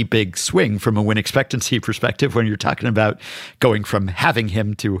a pretty big swing from a win expectancy perspective when you're talking about going from having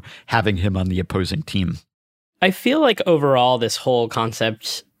him to having him on the opposing team. I feel like overall this whole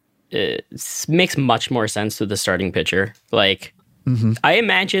concept makes much more sense with the starting pitcher. Like, I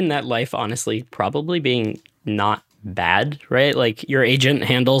imagine that life, honestly, probably being not bad, right? Like, your agent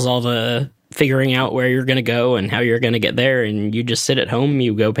handles all the figuring out where you're going to go and how you're going to get there, and you just sit at home,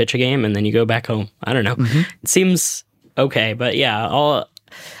 you go pitch a game, and then you go back home. I don't know. It seems okay, but yeah,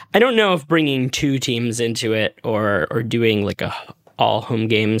 I don't know if bringing two teams into it or doing like all home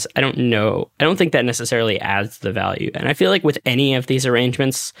games, I don't know. I don't think that necessarily adds the value. And I feel like with any of these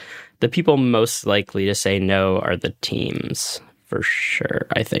arrangements, the people most likely to say no are the teams, for sure,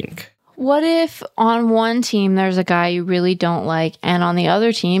 I think. What if on one team there's a guy you really don't like, and on the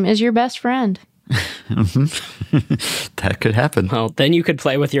other team is your best friend? That could happen. Well, then you could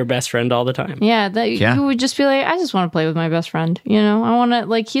play with your best friend all the time. Yeah, you would just be like, I just want to play with my best friend. I want to,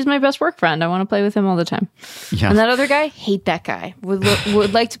 like, he's my best work friend. I want to play with him all the time. Yeah. And that other guy, hate that guy.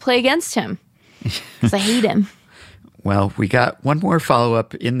 Would like to play against him because I hate him. Well, we got one more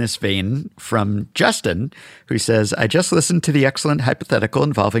follow-up in this vein from Justin, who says, I just listened to the excellent hypothetical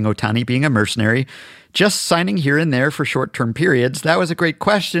involving Ohtani being a mercenary, just signing here and there for short-term periods. That was a great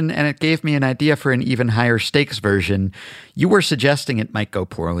question, and it gave me an idea for an even higher stakes version. You were suggesting it might go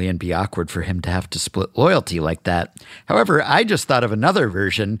poorly and be awkward for him to have to split loyalty like that. However, I just thought of another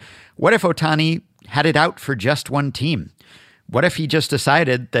version. What if Ohtani had it out for just one team? What if he just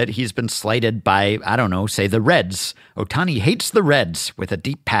decided that he's been slighted by, I don't know, say the Reds? Ohtani hates the Reds with a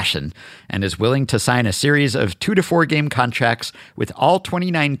deep passion and is willing to sign a series of 2 to 4 game contracts with all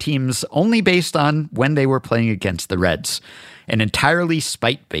 29 teams only based on when they were playing against the Reds. An entirely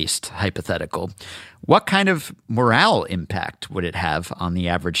spite-based hypothetical. What kind of morale impact would it have on the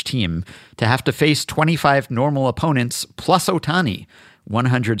average team to have to face 25 normal opponents plus Ohtani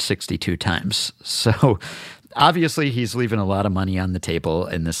 162 times? So obviously, he's leaving a lot of money on the table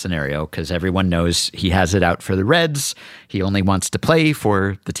in this scenario because everyone knows he has it out for the Reds. He only wants to play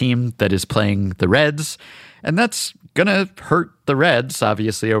for the team that is playing the Reds. And that's going to hurt the Reds,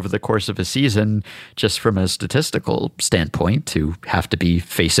 obviously, over the course of a season, just from a statistical standpoint, to have to be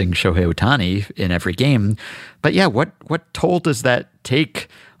facing Shohei Ohtani in every game. But yeah, what toll does that take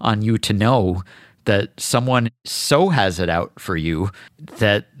on you to know that someone so has it out for you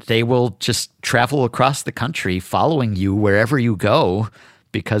that they will just travel across the country following you wherever you go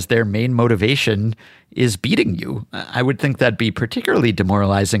because their main motivation is beating you? I would think that'd be particularly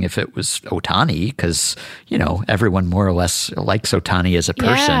demoralizing if it was Ohtani because, you know, everyone more or less likes Ohtani as a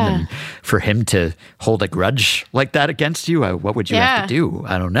person. Yeah. And for him to hold a grudge like that against you, what would you have to do?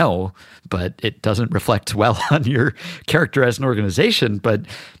 I don't know, but it doesn't reflect well on your character as an organization. But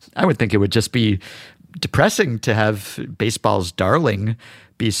I would think it would just be depressing to have baseball's darling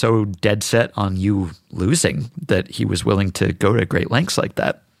be so dead set on you losing that he was willing to go to great lengths like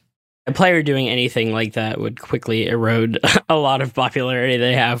that. A player doing anything like that would quickly erode a lot of popularity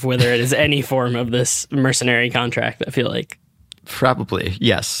they have, whether it is any form of this mercenary contract, I feel like. Probably,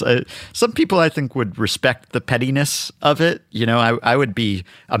 yes. Some people, I think, would respect the pettiness of it. You know, I would be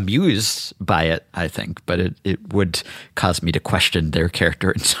amused by it, I think, but it would cause me to question their character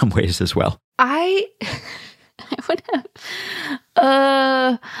in some ways as well. I would have...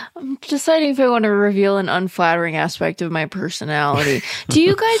 I'm deciding if I want to reveal an unflattering aspect of my personality. Do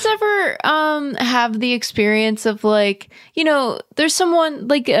you guys ever have the experience of, like, you know, there's someone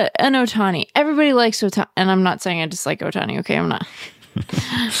like an Ohtani. Everybody likes Ohtani, and I'm not saying I dislike Ohtani. Okay, I'm not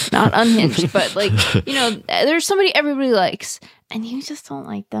unhinged, but, like, you know, there's somebody everybody likes, and you just don't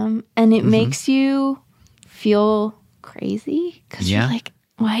like them, and it makes you feel crazy because you're like,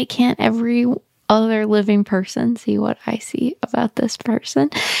 why can't every other living person see what I see about this person?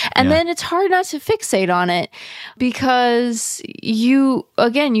 And then it's hard not to fixate on it because you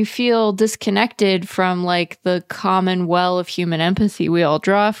feel disconnected from, like, the common well of human empathy we all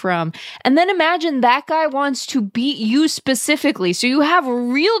draw from. And then imagine that guy wants to beat you specifically, so you have a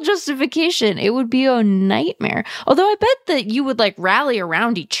real justification. It would be a nightmare. Although I bet that you would, like, rally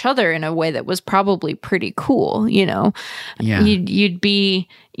around each other in a way that was probably pretty cool, you know? Yeah.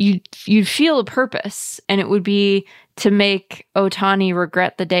 You'd feel a purpose, and it would be to make Ohtani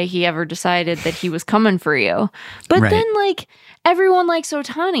regret the day he ever decided that he was coming for you. But then, like, everyone likes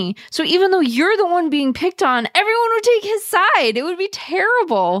Ohtani. So even though you're the one being picked on, everyone would take his side. It would be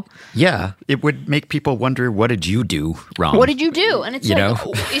terrible. Yeah, it would make people wonder, what did you do wrong? What did you do? And it's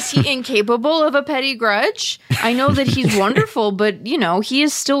is he incapable of a petty grudge? I know that he's wonderful, but, you know, he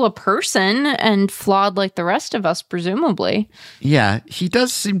is still a person and flawed like the rest of us, presumably. Yeah, he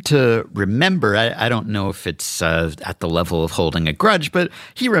does seem to remember. I don't know if it's at the level of holding a grudge, but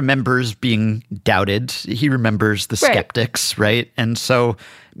he remembers being doubted. He remembers the skeptics, right? And so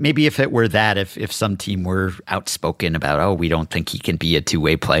maybe if it were that, if some team were outspoken about, oh, we don't think he can be a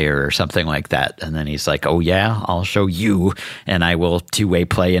two-way player or something like that, and then he's like, oh yeah, I'll show you, and I will two-way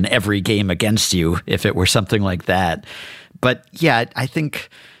play in every game against you, if it were something like that. But yeah, I think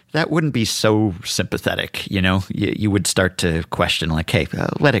that wouldn't be so sympathetic, you know? You would start to question, like, hey,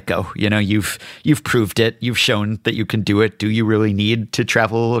 let it go. You know, you've proved it. You've shown that you can do it. Do you really need to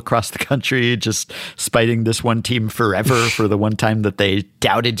travel across the country just spiting this one team forever for the one time that they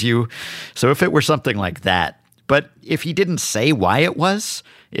doubted you? So if it were something like that, but if he didn't say why it was,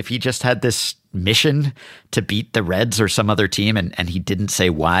 if he just had this mission to beat the Reds or some other team and he didn't say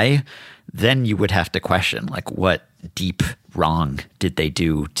why, then you would have to question, like, what deep wrong did they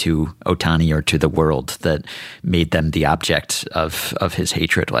do to Ohtani or to the world that made them the object of his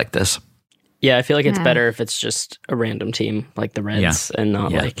hatred like this? Yeah, I feel like it's better if it's just a random team like the Reds and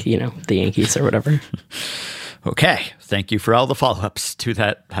not like, you know, the Yankees or whatever. Okay, thank you for all the follow-ups to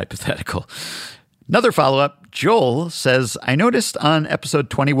that hypothetical. Another follow-up, Joel says, I noticed on episode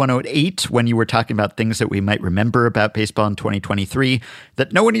 2108, when you were talking about things that we might remember about baseball in 2023,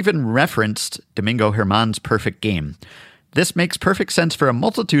 that no one even referenced Domingo Germán's perfect game. This makes perfect sense for a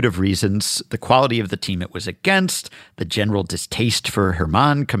multitude of reasons: the quality of the team it was against, the general distaste for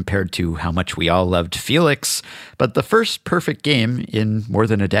Germán compared to how much we all loved Felix. But the first perfect game in more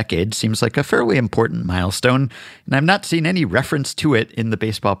than a decade seems like a fairly important milestone, and I've not seen any reference to it in the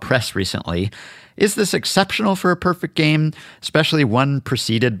baseball press recently. Is this exceptional for a perfect game, especially one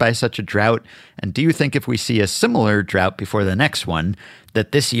preceded by such a drought? And do you think if we see a similar drought before the next one,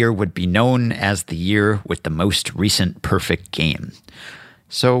 that this year would be known as the year with the most recent perfect game?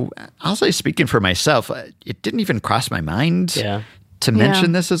 So I'll say, speaking for myself, it didn't even cross my mind to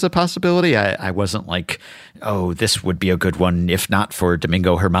mention this as a possibility. I wasn't like, oh, this would be a good one if not for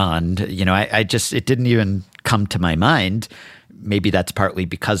Domingo Germán. You know, it didn't even come to my mind. Maybe that's partly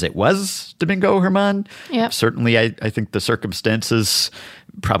because it was Domingo Germán. Yep. Certainly, I think the circumstances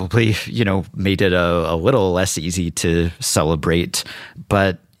probably, made it a little less easy to celebrate.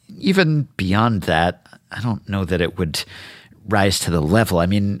 But even beyond that, I don't know that it would rise to the level. I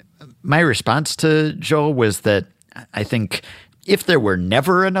mean, my response to Joel was that I think if there were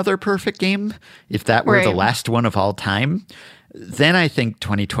never another perfect game, if that were the last one of all time, then I think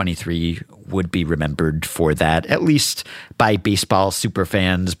 2023 would be remembered for that, at least by baseball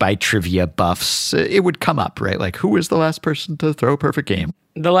superfans, by trivia buffs. It would come up, right? Like, who was the last person to throw a perfect game?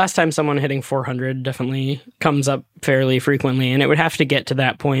 The last time someone hitting 400 definitely comes up fairly frequently, and it would have to get to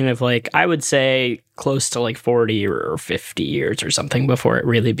that point of, like, I would say close to like 40 or 50 years or something before it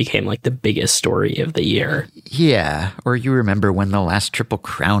really became like the biggest story of the year. Yeah, or you remember when the last Triple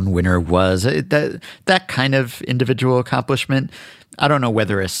Crown winner was. That kind of individual accomplishment. I don't know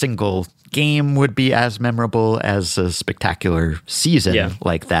whether a single game would be as memorable as a spectacular season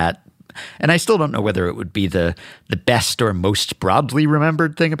like that. And I still don't know whether it would be the best or most broadly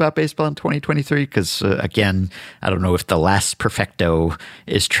remembered thing about baseball in 2023, because, again, I don't know if the last perfecto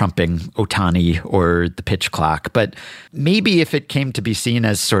is trumping Ohtani or the pitch clock. But maybe if it came to be seen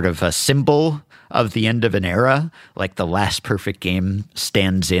as sort of a symbol of the end of an era, like the last perfect game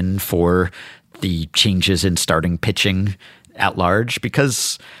stands in for the changes in starting pitching at large,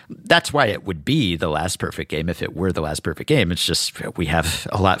 because that's why it would be the last perfect game if it were the last perfect game. It's just we have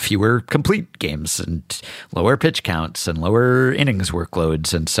a lot fewer complete games and lower pitch counts and lower innings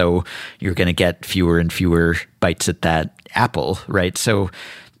workloads, and so you're going to get fewer and fewer bites at that apple, right? So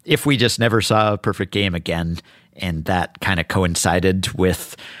if we just never saw a perfect game again, and that kind of coincided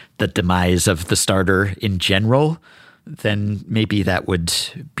with the demise of the starter in general, then maybe that would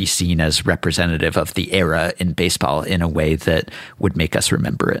be seen as representative of the era in baseball in a way that would make us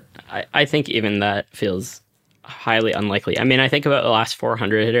remember it. I think even that feels highly unlikely. I mean, I think about the last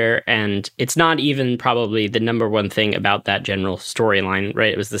 400 hitter, and it's not even probably the number one thing about that general storyline,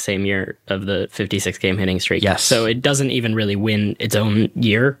 right? It was the same year of the 56-game hitting streak. Yes. So it doesn't even really win its own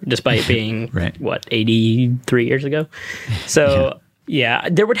year, despite being, 83 years ago? So... Yeah,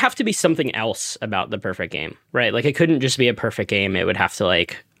 there would have to be something else about the perfect game, right? Like, it couldn't just be a perfect game. It would have to,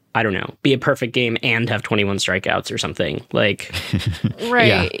 like, I don't know, be a perfect game and have 21 strikeouts or something. Like,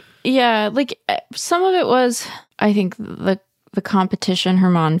 right. Yeah. Like, some of it was, I think, the competition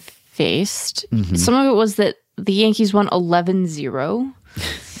Germán faced. Mm-hmm. Some of it was that the Yankees won 11-0.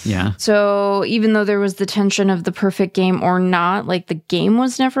 Yeah. So even though there was the tension of the perfect game or not, like, the game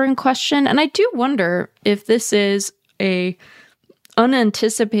was never in question. And I do wonder if this is a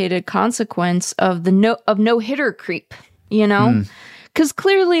unanticipated consequence of the no-hitter creep, because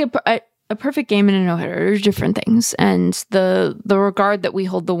clearly a perfect game and a no-hitter are different things, and the regard that we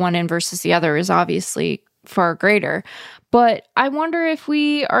hold the one in versus the other is obviously far greater. But I wonder if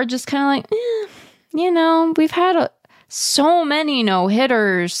we are just kind of like, we've had so many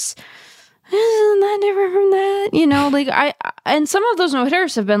no-hitters. Isn't that different from that? And some of those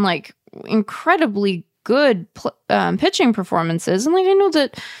no-hitters have been like incredibly good pitching performances, and like I know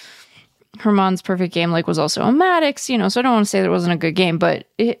that Germán's perfect game was also a Maddox, so I don't want to say that it wasn't a good game, but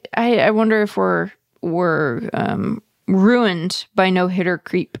I wonder if we're ruined by no hitter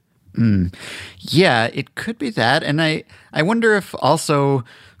creep. Yeah, it could be that, and I wonder if also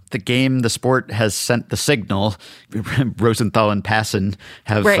the sport has sent the signal. Rosenthal and Passan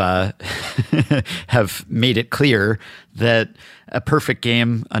have have made it clear that a perfect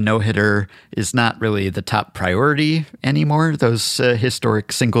game, a no-hitter, is not really the top priority anymore, those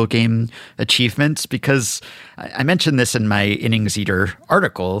historic single-game achievements, because I mentioned this in my Innings Eater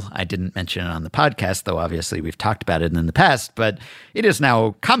article. I didn't mention it on the podcast, though obviously we've talked about it in the past, but it is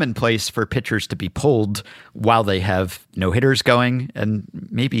now commonplace for pitchers to be pulled while they have no-hitters going, and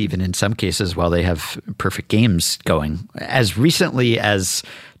maybe even in some cases while they have perfect games going. As recently as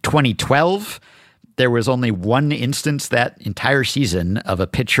 2012, there was only one instance that entire season of a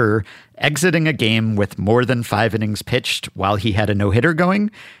pitcher exiting a game with more than 5 innings pitched while he had a no-hitter going.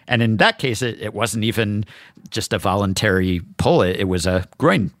 And in that case, it wasn't even just a voluntary pull. It was a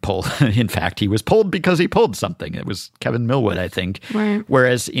groin pull. In fact, he was pulled because he pulled something. It was Kevin Millwood, I think. Right.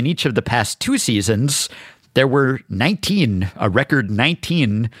 Whereas in each of the past 2 seasons, there were a record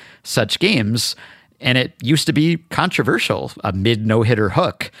 19 such games. And it used to be controversial, a mid-no-hitter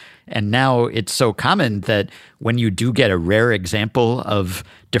hook. And now it's so common that when you do get a rare example of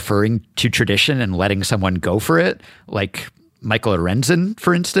deferring to tradition and letting someone go for it, like Michael Lorenzen,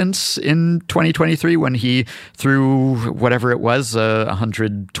 for instance, in 2023, when he threw whatever it was,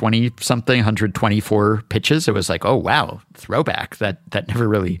 120-something, 124 pitches, it was like, oh, wow, throwback. That never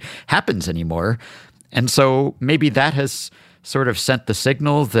really happens anymore. And so maybe that has sort of sent the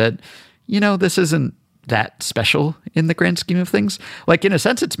signal that, this isn't that special in the grand scheme of things. Like, in a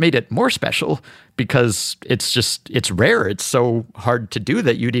sense, it's made it more special because it's rare. It's so hard to do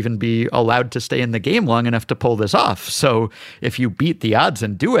that you'd even be allowed to stay in the game long enough to pull this off. So if you beat the odds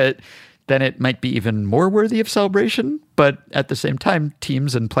and do it, then it might be even more worthy of celebration. But at the same time,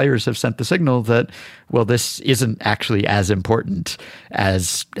 teams and players have sent the signal that, well, this isn't actually as important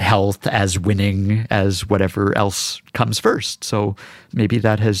as health, as winning, as whatever else comes first. So maybe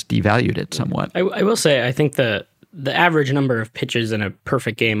that has devalued it somewhat. I will say, I think the average number of pitches in a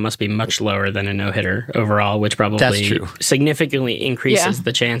perfect game must be much lower than a no-hitter overall, which probably significantly increases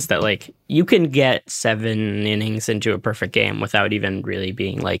the chance that, like, you can get 7 innings into a perfect game without even really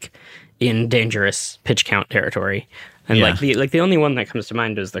being, like, in dangerous pitch count territory. And the only one that comes to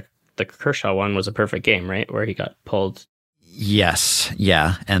mind is the Kershaw one was a perfect game, right? Where he got pulled. Yes.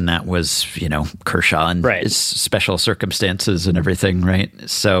 Yeah. And that was, Kershaw and his special circumstances and everything, right?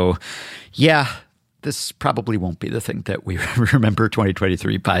 So, yeah, this probably won't be the thing that we remember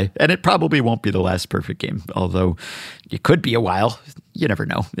 2023 by. And it probably won't be the last perfect game, although it could be a while. You never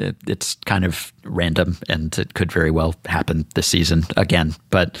know. It's kind of random, and it could very well happen this season again.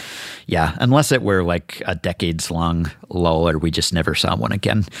 But yeah, unless it were like a decades-long lull or we just never saw one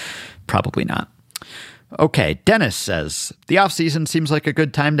again, probably not. Okay, Dennis says, the offseason seems like a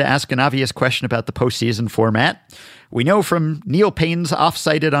good time to ask an obvious question about the postseason format. We know from Neil Payne's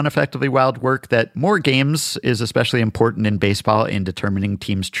off-cited Unaffectively Wild work that more games is especially important in baseball in determining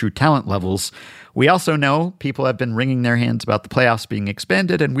teams' true talent levels. We also know people have been wringing their hands about the playoffs being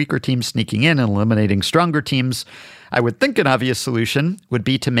expanded and weaker teams sneaking in and eliminating stronger teams. I would think an obvious solution would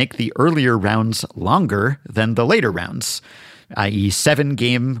be to make the earlier rounds longer than the later rounds, i.e.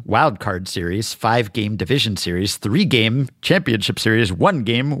 7-game wildcard series, 5-game division series, 3-game championship series,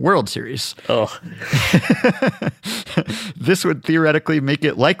 1-game World Series. Oh. This would theoretically make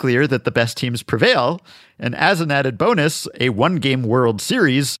it likelier that the best teams prevail. And as an added bonus, a 1-game World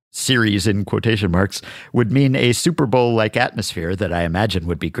Series in quotation marks, would mean a Super Bowl-like atmosphere that I imagine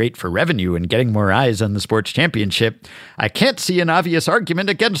would be great for revenue and getting more eyes on the sports championship. I can't see an obvious argument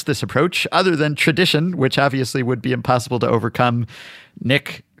against this approach other than tradition, which obviously would be impossible to overcome.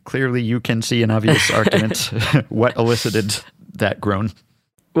 Nick, clearly you can see an obvious argument. What elicited that groan?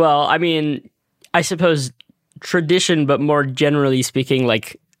 Well, I mean, I suppose tradition, but more generally speaking,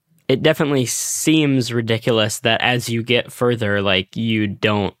 like, it definitely seems ridiculous that as you get further, like, you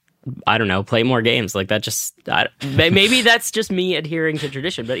don't, I don't know, play more games. Like, that just, maybe that's just me adhering to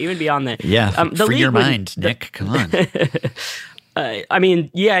tradition, but even beyond that. Yeah, free your mind, Nick, come on. I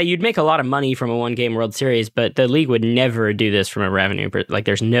mean, yeah, you'd make a lot of money from a 1-game World Series, but the league would never do this from a revenue, like,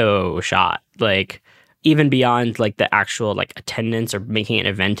 there's no shot. Like, even beyond, like, the actual, like, attendance or making an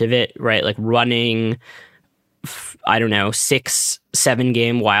event of it, right? Like, running, I don't know,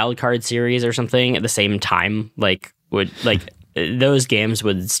 6-7-game wild card series or something at the same time, like, would, like, those games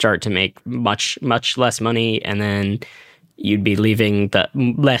would start to make much less money, and then you'd be leaving the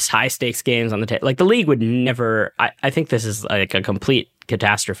less high stakes games on the table. Like, the league would never, I think this is like a complete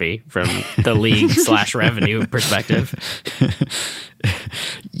catastrophe from the league / revenue perspective.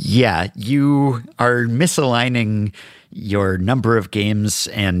 Yeah, you are misaligning your number of games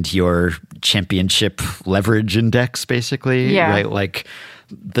and your championship leverage index, basically, right? Like,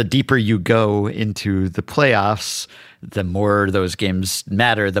 the deeper you go into the playoffs, the more those games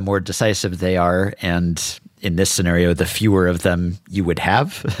matter, the more decisive they are. And in this scenario, the fewer of them you would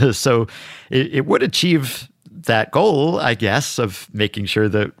have. So it would achieve that goal, I guess, of making sure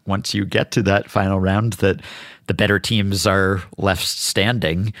that once you get to that final round, that the better teams are left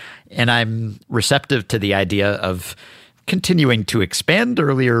standing. And I'm receptive to the idea of continuing to expand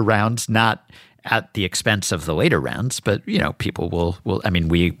earlier rounds, not at the expense of the later rounds, but people will. I mean,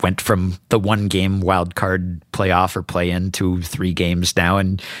 we went from the 1-game wild card playoff or play-in to 3 games now,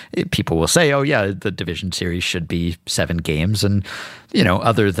 and people will say, "Oh yeah, the division series should be 7 games." And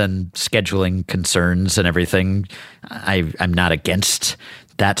other than scheduling concerns and everything, I'm not against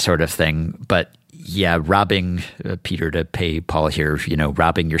that sort of thing, but. Yeah, robbing Peter to pay Paul here,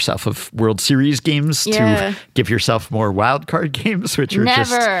 robbing yourself of World Series games to give yourself more wild card games, which are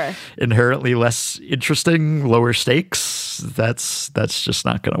just inherently less interesting, lower stakes. That's just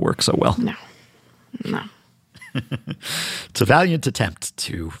not going to work so well. No. It's a valiant attempt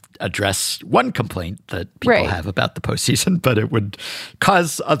to address one complaint that people have about the postseason, but it would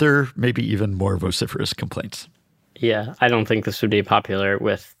cause other, maybe even more vociferous complaints. Yeah, I don't think this would be popular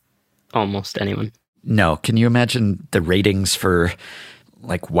with almost anyone. No. Can you imagine the ratings for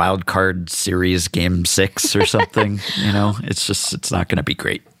like wild card series game 6 or something? It's not going to be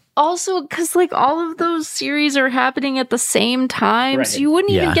great. Also, because all of those series are happening at the same time, so you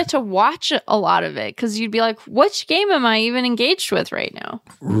wouldn't even get to watch a lot of it because you'd be like, which game am I even engaged with right now?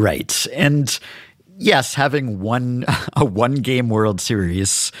 Right. And yes, having a 1-game World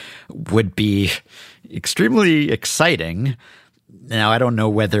Series would be extremely exciting. Now, I don't know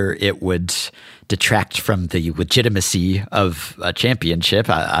whether it would detract from the legitimacy of a championship.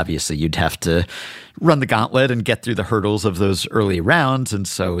 Obviously, you'd have to run the gauntlet and get through the hurdles of those early rounds. And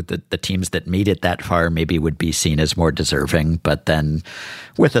so the teams that made it that far maybe would be seen as more deserving. But then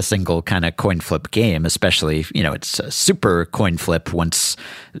with a single kind of coin flip game, especially, it's a super coin flip once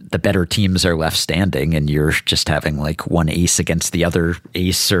the better teams are left standing and you're just having like one ace against the other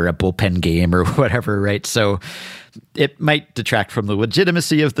ace or a bullpen game or whatever, right? So it might detract from the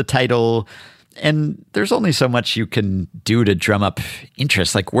legitimacy of the title. And there's only so much you can do to drum up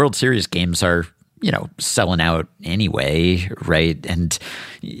interest. Like World Series games are, selling out anyway, right? And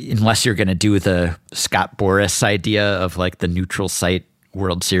unless you're going to do the Scott Boras idea of like the neutral site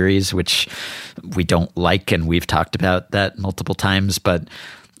World Series, which we don't like, and we've talked about that multiple times, but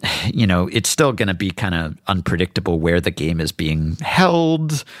it's still going to be kind of unpredictable where the game is being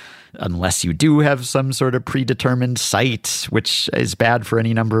held, unless you do have some sort of predetermined site, which is bad for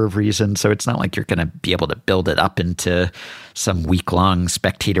any number of reasons. So it's not like you're going to be able to build it up into some week-long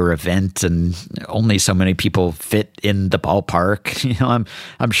spectator event and only so many people fit in the ballpark.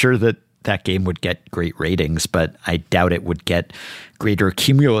 I'm sure that game would get great ratings, but I doubt it would get greater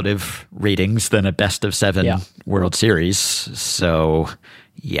cumulative ratings than a best of 7 World Series. So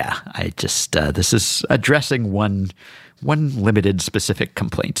yeah, I just, this is addressing one limited specific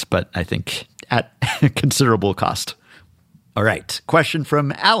complaint, but I think at considerable cost. All right. Question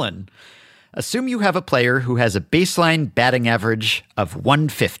from Alan. Assume you have a player who has a baseline batting average of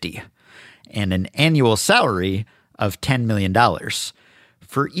 150 and an annual salary of $10 million.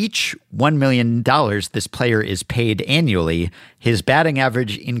 For each $1 million this player is paid annually, his batting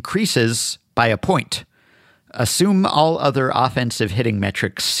average increases by a point. Assume all other offensive hitting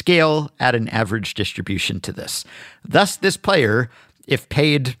metrics scale at an average distribution to this. Thus, this player, if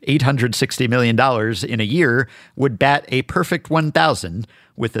paid $860 million in a year, would bat a perfect 1,000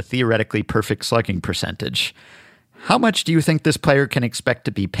 with a theoretically perfect slugging percentage. How much do you think this player can expect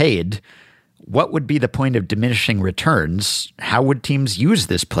to be paid? What would be the point of diminishing returns? How would teams use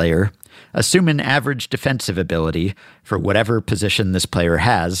this player? Assume an average defensive ability for whatever position this player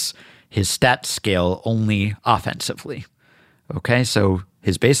has. His stats scale only offensively. Okay, so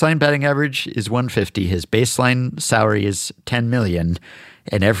his baseline batting average is 150. His baseline salary is $10 million.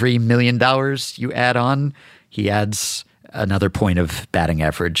 And every $1 million you add on, he adds another point of batting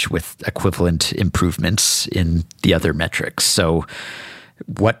average with equivalent improvements in the other metrics. So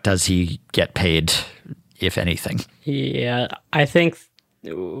what does he get paid, if anything? Yeah, I think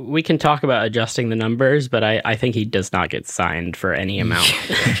we can talk about adjusting the numbers, but I think he does not get signed for any amount.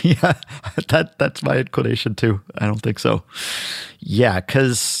 Yeah, that's my inclination too. I don't think so. Yeah,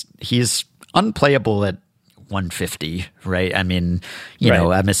 because he's unplayable at 150, right? I mean, you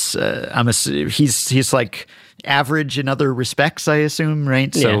know, he's like average in other respects, I assume,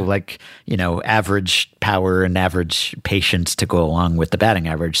 right? So like, you know, average power and average patience to go along with the batting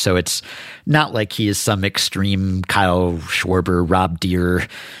average. So it's not like he is some extreme Kyle Schwarber, Rob Deere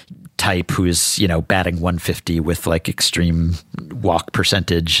type who's, you know, batting 150 with like extreme walk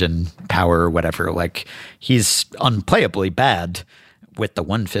percentage and power or whatever. Like he's unplayably bad with the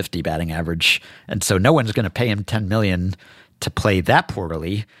 150 batting average. And so no one's going to pay him $10 million to play that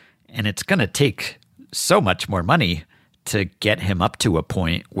poorly. And it's going to take so much more money to get him up to a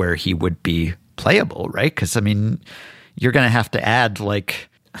point where he would be playable, right? Because, I mean, you're going to have to add like...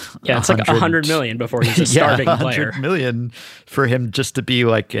 Yeah, it's like $100 million before he's a starting player. $100 million for him just to be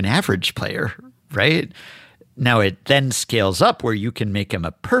like an average player, right? Now it then scales up where you can make him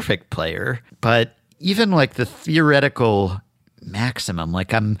a perfect player, but even like the theoretical maximum,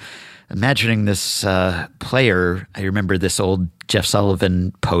 like I'm imagining this player. I remember this old Jeff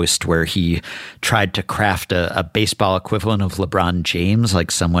Sullivan post where he tried to craft a baseball equivalent of LeBron James,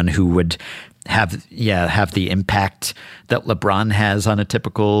 like someone who would have the impact that LeBron has on a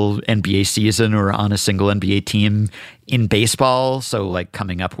typical NBA season or on a single NBA team in baseball. So like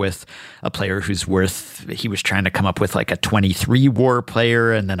coming up with a player who's he was trying to come up with like a 23 WAR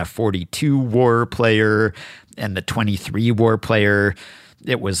player and then a 42 WAR player, and the 23 WAR player,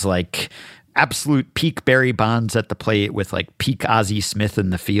 it was like absolute peak Barry Bonds at the plate with like peak Ozzie Smith in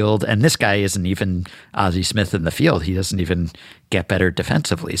the field. And this guy isn't even Ozzie Smith in the field. He doesn't even get better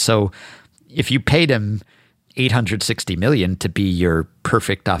defensively. So if you paid him $860 million to be your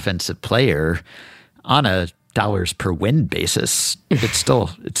perfect offensive player on a dollars per win basis, it's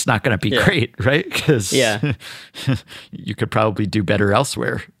not going to be great, right? Because you could probably do better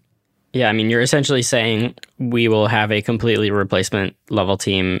elsewhere. Yeah, I mean, you're essentially saying we will have a completely replacement level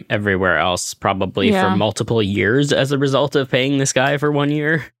team everywhere else, probably for multiple years as a result of paying this guy for 1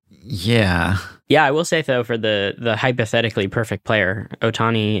 year. Yeah. Yeah, I will say, though, for the hypothetically perfect player,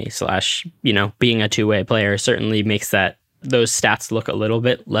 Ohtani / being a two-way player certainly makes those stats look a little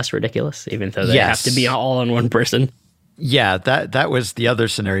bit less ridiculous, even though they have to be all on one person. Yeah, that was the other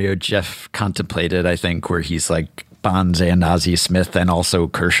scenario Jeff contemplated, I think, where he's like Bonds and Ozzie Smith and also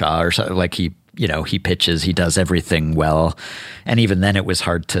Kershaw or something. Like he pitches, he does everything well. And even then it was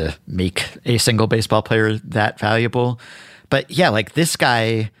hard to make a single baseball player that valuable. But yeah, like this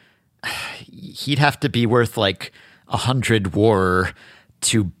guy, he'd have to be worth like 100 WAR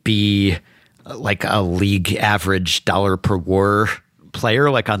to be like a league average dollar per WAR player,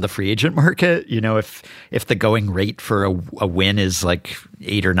 like on the free agent market. If the going rate for a win is like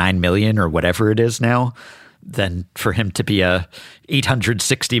 8 or 9 million or whatever it is now, then for him to be a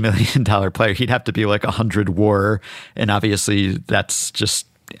 $860 million player, he'd have to be like 100 WAR. And obviously that's just,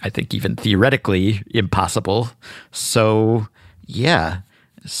 I think, even theoretically impossible. So yeah,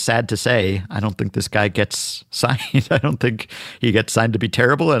 sad to say, I don't think this guy gets signed. I don't think he gets signed to be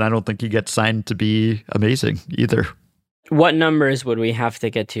terrible, and I don't think he gets signed to be amazing either. What numbers would we have to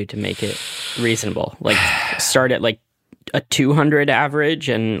get to make it reasonable? Like start at like a 200 average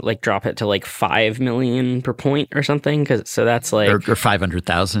and like drop it to like 5 million per point or something? So that's like... Or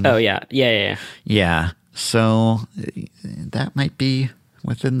 500,000. Oh, yeah. Yeah. So that might be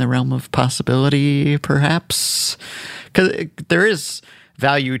within the realm of possibility, perhaps. Because there is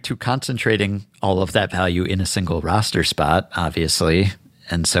value to concentrating all of that value in a single roster spot, obviously.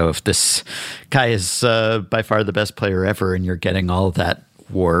 And so if this guy is by far the best player ever and you're getting all of that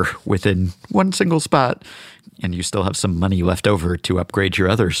WAR within one single spot and you still have some money left over to upgrade your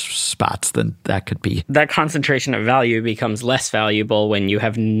other spots, then that could be... That concentration of value becomes less valuable when you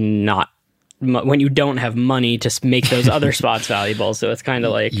don't have money to make those other spots valuable. So it's kind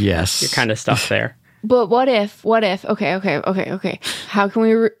of like you're kind of stuck there. But what if, okay. How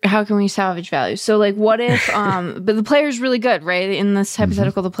can we salvage value? So like, what if, but the player's really good, right? In this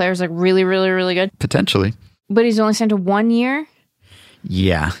hypothetical, the player's like really, really, really good. Potentially. But he's only signed to 1 year?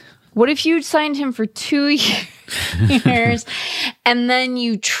 Yeah. What if you signed him for 2 years and then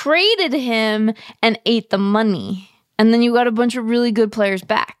you traded him and ate the money and then you got a bunch of really good players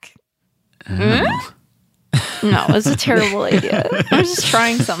back? No, it's a terrible idea. I was just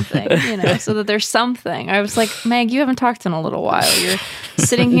trying something, so that there's something. I was like, Meg, you haven't talked in a little while. You're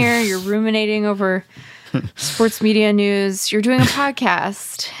sitting here, you're ruminating over sports media news. You're doing a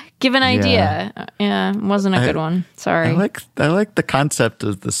podcast. Give an idea. Yeah, it wasn't a good one. Sorry. I like the concept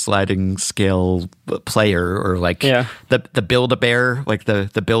of the sliding scale player, or like the Build-A-Bear, like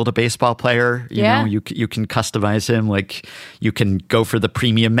the Build-A-Baseball player. You know, you can customize him. Like you can go for the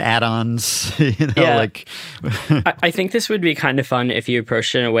premium add-ons. Like. I think this would be kind of fun if you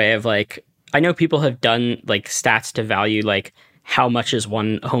approached it in a way of like, I know people have done like stats to value like how much is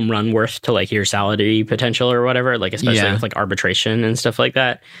one home run worth to like your salary potential or whatever, like especially with like arbitration and stuff like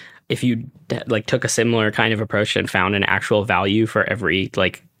that. If you like took a similar kind of approach and found an actual value for every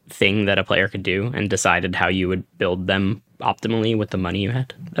like thing that a player could do and decided how you would build them optimally with the money you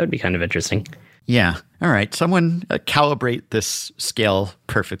had, that would be kind of interesting. Yeah. All right. Someone calibrate this scale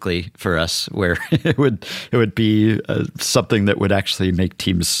perfectly for us, where it would be something that would actually make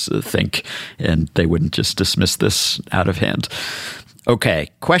teams think, and they wouldn't just dismiss this out of hand. Okay,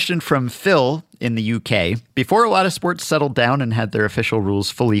 question from Phil in the UK. Before a lot of sports settled down and had their official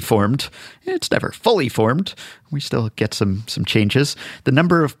rules fully formed, it's never fully formed, we still get some changes, the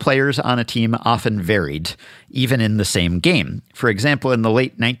number of players on a team often varied, even in the same game. For example, in the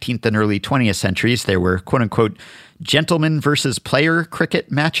late 19th and early 20th centuries, there were quote-unquote gentleman versus player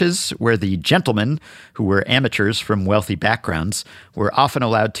cricket matches where the gentlemen, who were amateurs from wealthy backgrounds, were often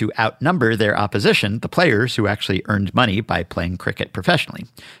allowed to outnumber their opposition, the players who actually earned money by playing cricket professionally.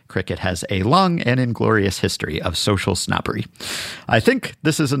 Cricket has a long and inglorious history of social snobbery. I think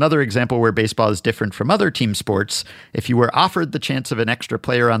this is another example where baseball is different from other team sports. If you were offered the chance of an extra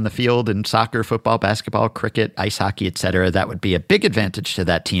player on the field in soccer, football, basketball, cricket, ice hockey, etc., that would be a big advantage to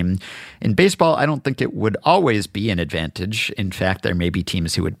that team. In baseball, I don't think it would always be an advantage. In fact, there may be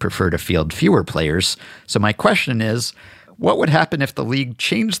teams who would prefer to field fewer players. So my question is, what would happen if the league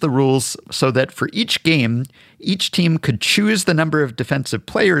changed the rules so that for each game, each team could choose the number of defensive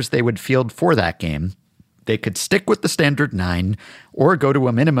players they would field for that game? They could stick with the standard 9, or go to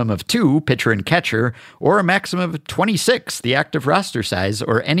a minimum of 2, pitcher and catcher, or a maximum of 26, the active roster size,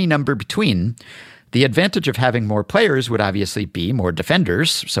 or any number between. The advantage of having more players would obviously be more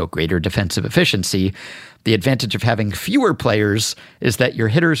defenders, so greater defensive efficiency. The advantage of having fewer players is that your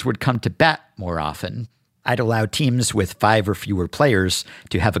hitters would come to bat more often. I'd allow teams with 5 or fewer players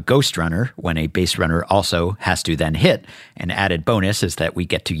to have a ghost runner when a base runner also has to then hit. An added bonus is that we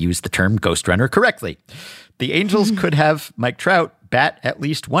get to use the term ghost runner correctly. The Angels could have Mike Trout bat at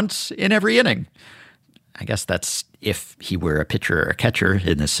least once in every inning. I guess that's if he were a pitcher or a catcher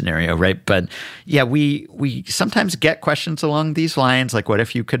in this scenario, right? But yeah, we sometimes get questions along these lines, like what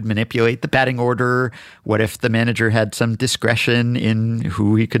if you could manipulate the batting order? What if the manager had some discretion in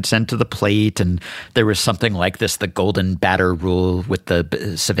who he could send to the plate? And there was something like this, the golden batter rule with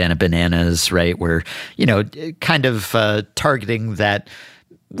the Savannah Bananas, right? Where, kind of targeting that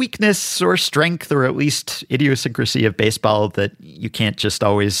weakness or strength, or at least idiosyncrasy of baseball, that you can't just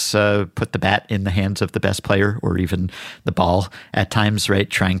always put the bat in the hands of the best player, or even the ball at times, right?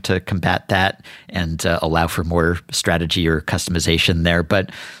 Trying to combat that and allow for more strategy or customization there.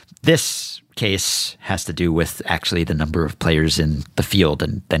 But this case has to do with actually the number of players in the field,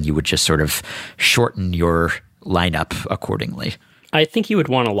 and then you would just sort of shorten your lineup accordingly. I think you would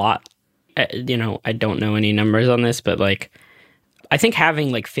want a lot. I don't know any numbers on this, but I think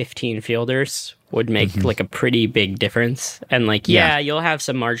having 15 fielders would make a pretty big difference. And you'll have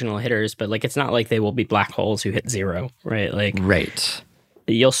some marginal hitters, but it's not like they will be black holes who hit 0, right? Right.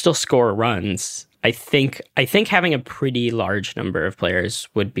 You'll still score runs. I think having a pretty large number of players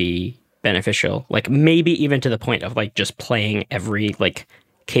would be beneficial. Maybe even to the point of just playing every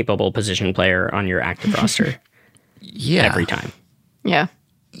capable position player on your active roster. Yeah. Every time. Yeah.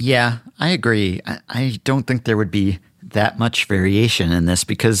 Yeah, I agree. I don't think there would be that much variation in this,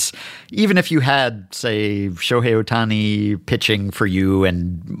 because even if you had, say, Shohei Ohtani pitching for you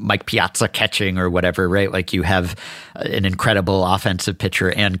and Mike Piazza catching or whatever, right? You have an incredible offensive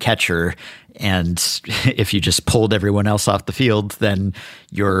pitcher and catcher, and if you just pulled everyone else off the field, then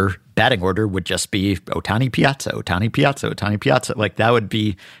your batting order would just be Ohtani Piazza, Ohtani Piazza, Ohtani Piazza. That would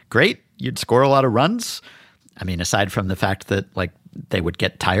be great. You'd score a lot of runs. I mean, aside from the fact that they would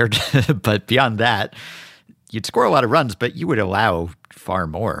get tired, but beyond that, you'd score a lot of runs, but you would allow far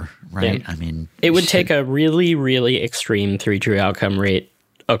more, right? Yeah. I mean, it would take a really, really extreme 3 true outcome rate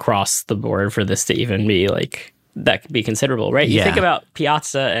across the board for this to even be that could be considerable, right? You think about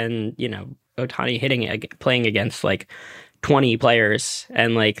Piazza and, Ohtani playing against 20 players,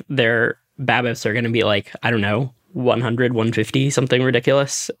 and their BABIPs are going to be 100, 150, something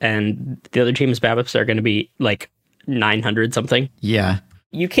ridiculous. And the other team's BABIPs are going to be 900 something. Yeah.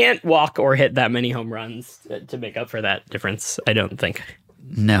 You can't walk or hit that many home runs to make up for that difference, I don't think.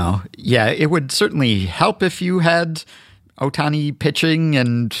 No. Yeah, it would certainly help if you had Ohtani pitching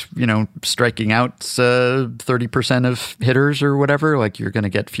and, striking out 30% of hitters or whatever. You're going to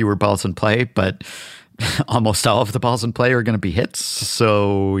get fewer balls in play, but almost all of the balls in play are going to be hits.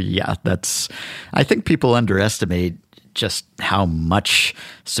 So, yeah, I think people underestimate just how much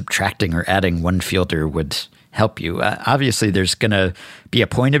subtracting or adding one fielder would help you. Obviously, there's going to be a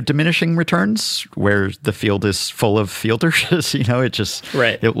point of diminishing returns where the field is full of fielders. It just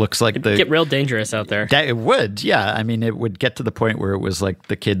it looks like it'd get real dangerous out there. It would, yeah. I mean, it would get to the point where it was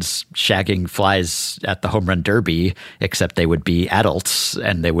the kids shagging flies at the home run derby, except they would be adults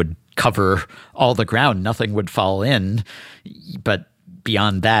and they would cover all the ground. Nothing would fall in. But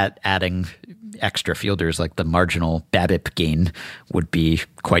beyond that, adding extra fielders, like the marginal BABIP gain would be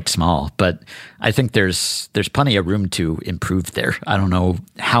quite small. But I think there's plenty of room to improve there. I don't know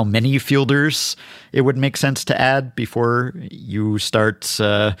how many fielders it would make sense to add before you start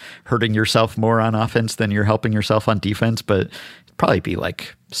hurting yourself more on offense than you're helping yourself on defense, but it'd probably be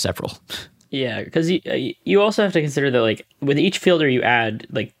like several. Yeah, because you also have to consider that, like, with each fielder you add,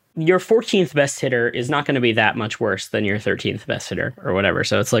 like, your 14th best hitter is not going to be that much worse than your 13th best hitter or whatever.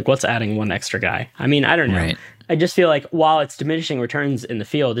 So it's like, what's adding one extra guy? I mean, I don't know. Right. I just feel like while it's diminishing returns in the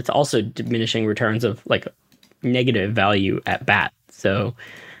field, it's also diminishing returns of, like, negative value at bat. So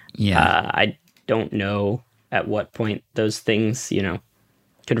I don't know at what point those things,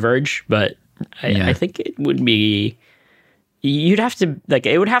 converge, but I think it would be... You'd have to, like,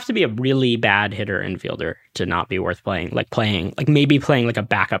 it would have to be a really bad hitter and fielder to not be worth playing. Like maybe playing like a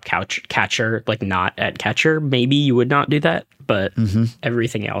backup catcher, like not at catcher. Maybe you would not do that, but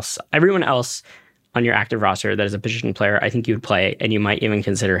everyone else on your active roster that is a position player, I think you would play, and you might even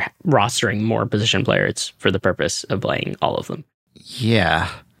consider rostering more position players for the purpose of playing all of them.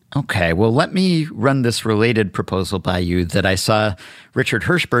 Yeah. Okay. Well, let me run this related proposal by you that I saw Richard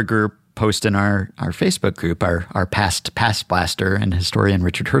Hirschberger post in our Facebook group, our past blaster and historian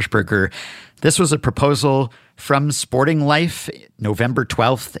Richard Hirschberger. This was a proposal from Sporting Life, November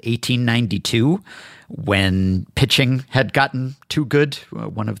 12th, 1892, when pitching had gotten too good,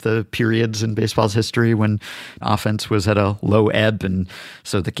 one of the periods in baseball's history when offense was at a low ebb, and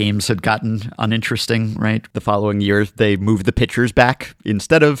so the games had gotten uninteresting, right? The following year, they moved the pitchers back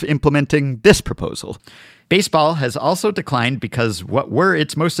instead of implementing this proposal. Baseball has also declined because what were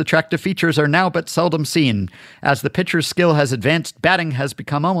its most attractive features are now but seldom seen. As the pitcher's skill has advanced, batting has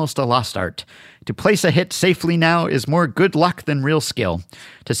become almost a lost art. To place a hit safely now is more good luck than real skill.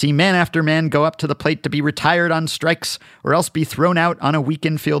 To see man after man go up to the plate to be retired on strikes or else be thrown out on a weak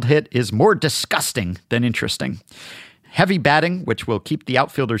infield hit is more disgusting than interesting. Heavy batting, which will keep the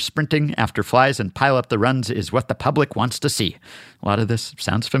outfielders sprinting after flies and pile up the runs, is what the public wants to see. A lot of this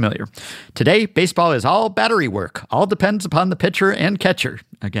sounds familiar. Today, baseball is all battery work. All depends upon the pitcher and catcher.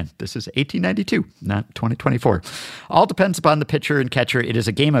 Again, this is 1892, not 2024. All depends upon the pitcher and catcher. It is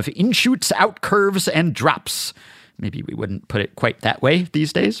a game of in-shoots, out-curves, and drops. Maybe we wouldn't put it quite that way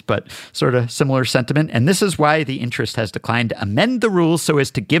these days, but sort of similar sentiment. And this is why the interest has declined. Amend the rules so as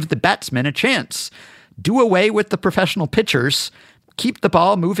to give the batsmen a chance. Do away with the professional pitchers, keep the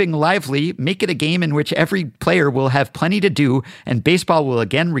ball moving lively, make it a game in which every player will have plenty to do, and baseball will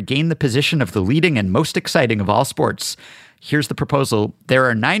again regain the position of the leading and most exciting of all sports. Here's the proposal. There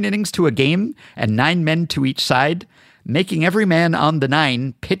are 9 innings to a game and 9 men to each side. Making every man on the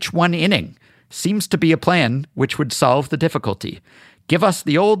 9 pitch 1 inning seems to be a plan which would solve the difficulty. Give us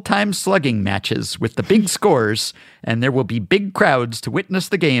the old-time slugging matches with the big scores, and there will be big crowds to witness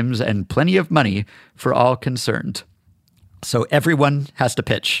the games and plenty of money for all concerned. So everyone has to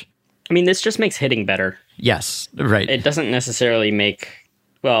pitch. I mean, this just makes hitting better. Yes, right. It doesn't necessarily make...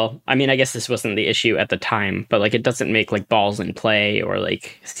 Well, I mean, I guess this wasn't the issue at the time, but, like, it doesn't make, like, balls in play or,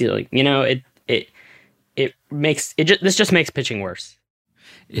 like, stealing. This just makes pitching worse.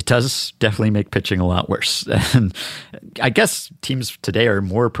 It does definitely make pitching a lot worse. And I guess teams today are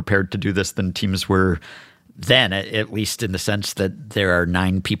more prepared to do this than teams were then, at least in the sense that there are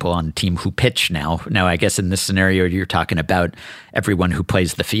 9 people on the team who pitch now. Now, I guess in this scenario, you're talking about everyone who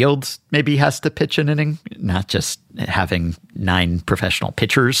plays the field maybe has to pitch an inning, not just having 9 professional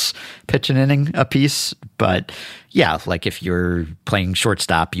pitchers pitch an inning apiece. But yeah, like if you're playing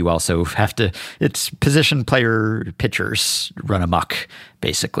shortstop, you also have to, it's position player pitchers run amok,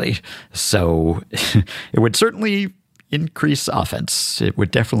 basically. So it would certainly increase offense. It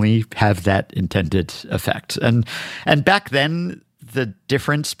would definitely have that intended effect. And back then, the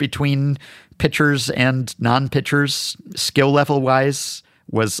difference between pitchers and non-pitchers, skill level wise,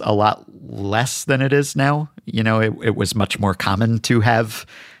 was a lot less than it is now. It was much more common to have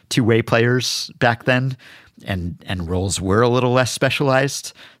two-way players back then, and roles were a little less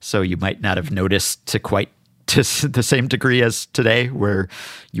specialized. So you might not have noticed to the same degree as today, where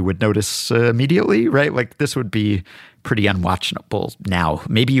you would notice immediately, right? Like this would be pretty unwatchable now.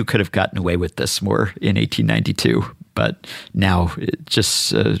 Maybe you could have gotten away with this more in 1892, but now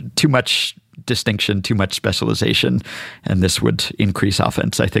just too much distinction, too much specialization, and this would increase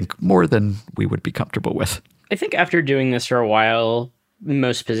offense, I think, more than we would be comfortable with. I think after doing this for a while,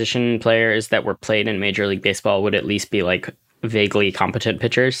 most position players that were played in Major League Baseball would at least be like vaguely competent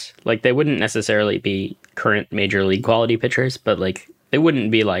pitchers. Like they wouldn't necessarily be current Major League quality pitchers, but like they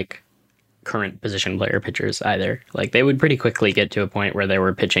wouldn't be like current position player pitchers either. Like they would pretty quickly get to a point where they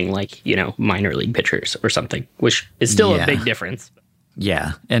were pitching like, minor league pitchers or something, which is still a big difference.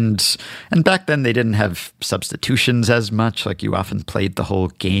 Yeah. And back then they didn't have substitutions as much. Like you often played the whole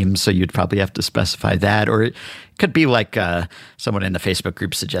game, so you'd probably have to specify that. Or it could be like someone in the Facebook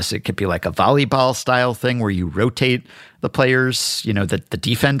group suggested it could be like a volleyball style thing where you rotate the players, that the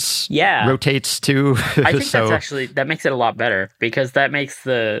defense rotates too. I think that makes it a lot better, because that makes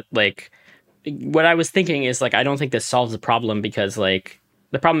what I was thinking is I don't think this solves the problem, because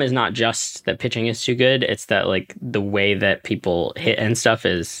the problem is not just that pitching is too good. It's that the way that people hit and stuff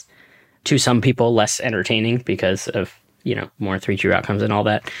is, to some people, less entertaining because of, more 3-2 outcomes and all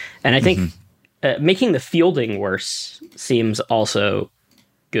that. And I think making the fielding worse seems also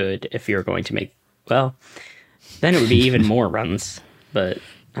good if you're going to make, then it would be even more runs. But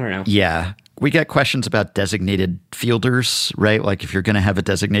I don't know. Yeah. We get questions about designated fielders, right? Like if you're going to have a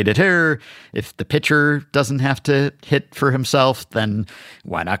designated hitter, if the pitcher doesn't have to hit for himself, then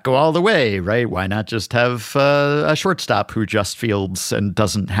why not go all the way, right? Why not just have a shortstop who just fields and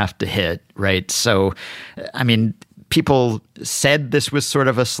doesn't have to hit, right? So, I mean, people said this was sort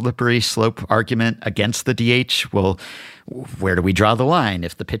of a slippery slope argument against the DH. Well, where do we draw the line?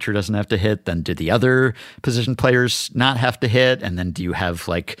 If the pitcher doesn't have to hit, then do the other position players not have to hit? And then do you have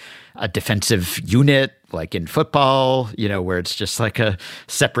a defensive unit like in football, where it's just a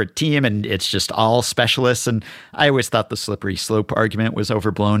separate team and it's just all specialists? And I always thought the slippery slope argument was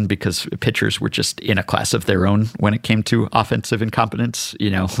overblown, because pitchers were just in a class of their own when it came to offensive incompetence.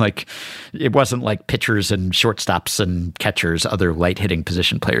 It wasn't like pitchers and shortstops and catchers, other light hitting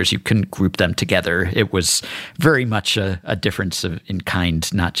position players. You couldn't group them together. It was very much a difference in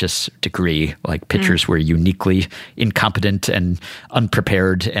kind, not just degree. Pitchers were uniquely incompetent and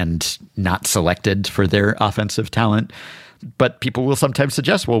unprepared and not selected for their offensive talent. But people will sometimes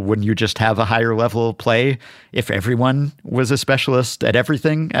suggest, well, wouldn't you just have a higher level play if everyone was a specialist at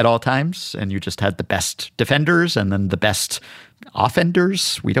everything at all times, and you just had the best defenders and then the best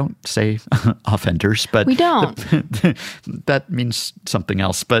offenders? We don't say offenders, but we don't. That means something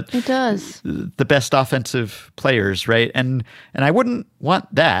else. But it does. The best offensive players, right? And I wouldn't want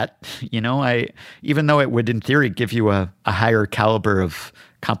that. Even though it would in theory give you a higher caliber of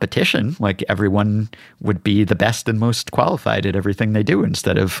competition, everyone would be the best and most qualified at everything they do,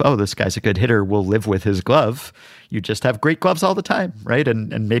 instead of, oh, this guy's a good hitter, we'll live with his glove. You just have great gloves all the time, right?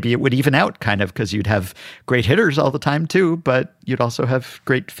 And maybe it would even out kind of, because you'd have great hitters all the time too, but you'd also have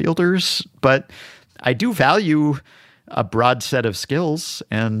great fielders. But I do value a broad set of skills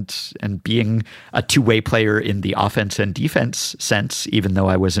and being a two-way player in the offense and defense sense, even though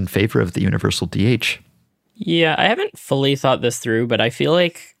I was in favor of the universal DH. Yeah, I haven't fully thought this through, but I feel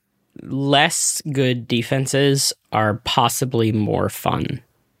like less good defenses are possibly more fun.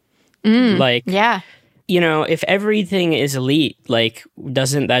 Yeah. If everything is elite,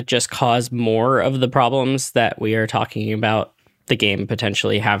 doesn't that just cause more of the problems that we are talking about the game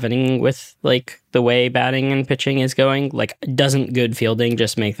potentially happening with, the way batting and pitching is going? Doesn't good fielding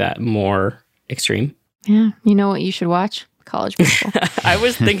just make that more extreme? Yeah. You know what you should watch? College baseball. I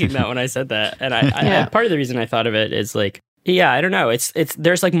was thinking that when I said that, and I part of the reason I thought of it is I don't know. It's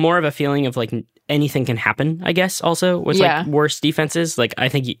there's more of a feeling of anything can happen, I guess. Also with worse defenses. I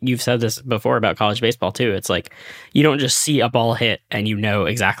think you've said this before about college baseball too. It's you don't just see a ball hit and you know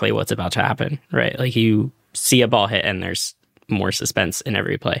exactly what's about to happen, right? You see a ball hit and there's more suspense in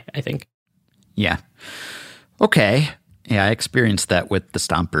every play, I think. Yeah. Okay. Yeah, I experienced that with the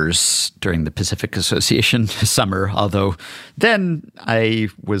Stompers during the Pacific Association summer, although then I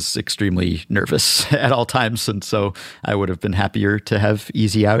was extremely nervous at all times, and so I would have been happier to have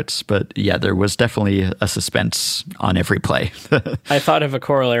easy outs. But yeah, there was definitely a suspense on every play. I thought of a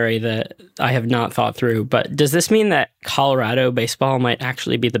corollary that I have not thought through, but does this mean that Colorado baseball might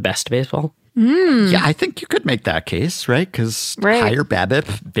actually be the best baseball? Yeah, I think you could make that case, right? Because higher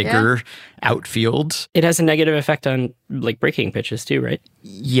BABIP, bigger outfield. It has a negative effect on breaking pitches too, right?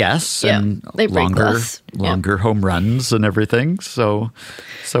 Yes, and they longer home runs and everything. So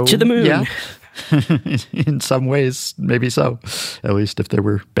to the moon. Yeah. In some ways, maybe so. At least if there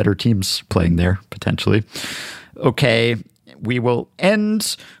were better teams playing there, potentially. Okay. We will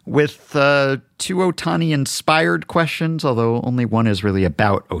end with 2 Ohtani-inspired questions, although only one is really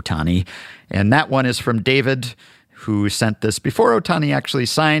about Ohtani. And that one is from David, who sent this before Ohtani actually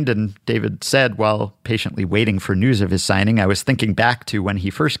signed. And David said, while patiently waiting for news of his signing, I was thinking back to when he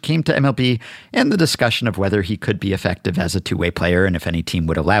first came to MLB and the discussion of whether he could be effective as a two-way player and if any team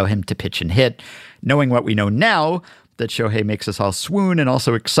would allow him to pitch and hit. Knowing what we know now, that Shohei makes us all swoon and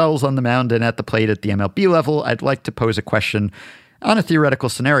also excels on the mound and at the plate at the MLB level, I'd like to pose a question on a theoretical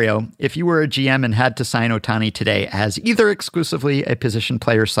scenario. If you were a GM and had to sign Ohtani today as either exclusively a position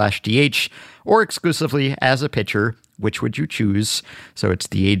player / DH or exclusively as a pitcher, which would you choose? So it's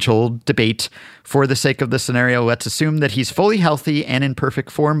the age-old debate. For the sake of the scenario, let's assume that he's fully healthy and in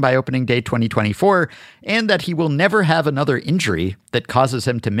perfect form by opening day 2024, and that he will never have another injury that causes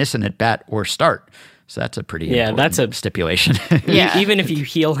him to miss an at-bat or start. So that's a pretty important stipulation. Even if you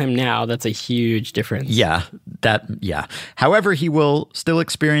heal him now, that's a huge difference. Yeah. However, he will still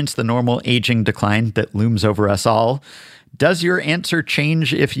experience the normal aging decline that looms over us all. Does your answer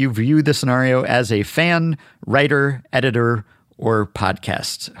change if you view the scenario as a fan, writer, editor, or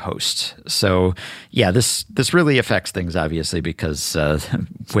podcast host? So, yeah, this really affects things, obviously, because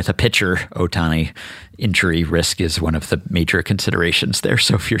with a pitcher, Ohtani, injury risk is one of the major considerations there.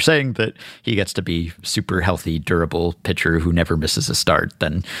 So if you're saying that he gets to be super healthy, durable pitcher who never misses a start,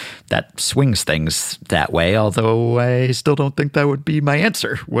 then that swings things that way, although I still don't think that would be my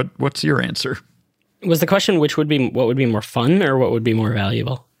answer. What's your answer? Was the question what would be more fun or what would be more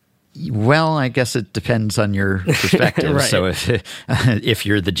valuable? Well, I guess it depends on your perspective. Right. So if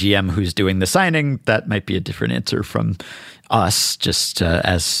you're the GM who's doing the signing, that might be a different answer from us just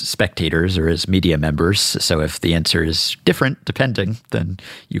as spectators or as media members. So if the answer is different, depending, then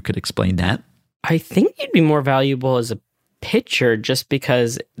you could explain that. I think you'd be more valuable as a pitcher just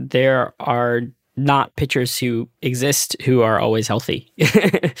because there are not pitchers who exist who are always healthy.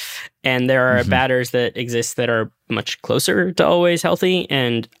 And there are batters that exist that are much closer to always healthy.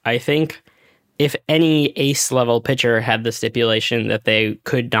 And I think if any ace level pitcher had the stipulation that they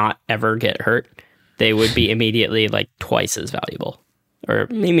could not ever get hurt, they would be immediately like twice as valuable. Or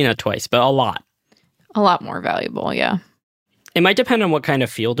maybe not twice, but a lot. A lot more valuable, yeah. It might depend on what kind of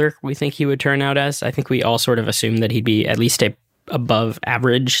fielder we think he would turn out as. I think we all sort of assume that he'd be at least a above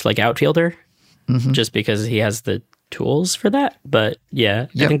average like outfielder. Just because he has the tools for that. But yeah,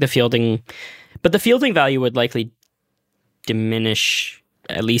 I think the fielding value would likely diminish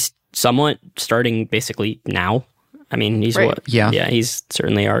at least somewhat starting basically now. I mean, he's he's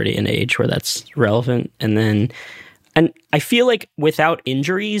certainly already in age where that's relevant. And I feel like without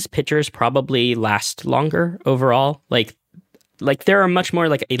injuries, pitchers probably last longer overall. Like there are much more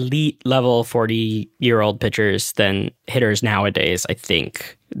like elite level 40-year-old pitchers than hitters nowadays, I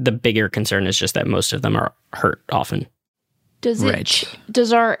think. The bigger concern is just that most of them are hurt often.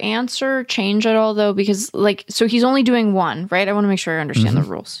 Does our answer change at all though? Because so he's only doing one, right? I want to make sure I understand the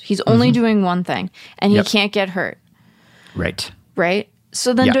rules. He's only doing one thing and he can't get hurt. Right.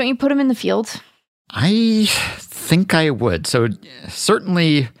 So then don't you put him in the field? I think I would. So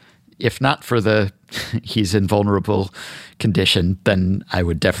certainly if not for the he's invulnerable condition, then I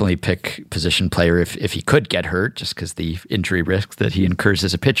would definitely pick position player if he could get hurt, just because the injury risk that he incurs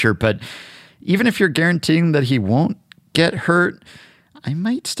as a pitcher. But even if you're guaranteeing that he won't get hurt, I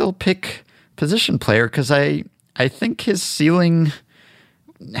might still pick position player because I think his ceiling.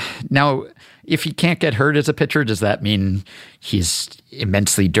 Now, if he can't get hurt as a pitcher, does that mean he's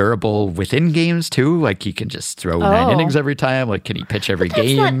immensely durable within games too? Like he can just throw 9 innings every time? Like can he pitch every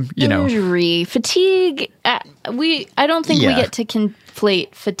game? Injury, fatigue. I don't think we get to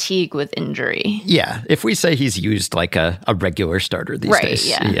conflate fatigue with injury. Yeah, if we say he's used like a regular starter these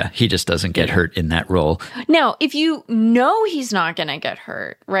days, he just doesn't get hurt in that role. Now, if you know he's not going to get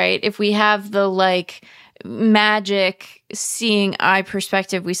hurt, right? If we have the magic seeing eye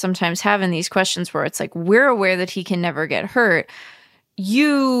perspective we sometimes have in these questions where it's like we're aware that he can never get hurt,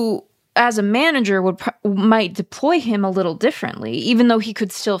 you as a manager might deploy him a little differently even though he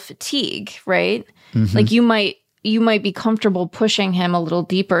could still fatigue, right? Like you might be comfortable pushing him a little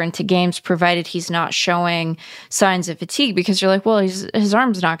deeper into games provided he's not showing signs of fatigue because you're like, well, his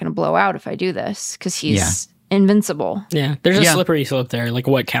arm's not going to blow out if I do this because he's invincible. Yeah, there's a slippery slope there. Like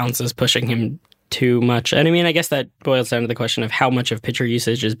what counts as pushing him too much? And I mean, I guess that boils down to the question of how much of pitcher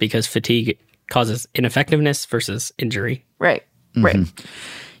usage is because fatigue causes ineffectiveness versus injury. Right.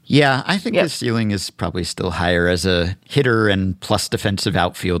 Yeah, I think his ceiling is probably still higher as a hitter and plus defensive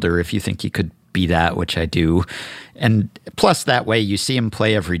outfielder if you think he could be that, which I do. And plus that way you see him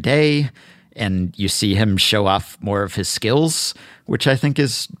play every day and you see him show off more of his skills, which I think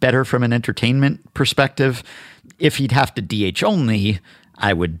is better from an entertainment perspective. If he'd have to DH only,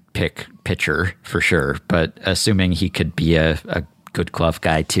 I would pick pitcher for sure, but assuming he could be a good glove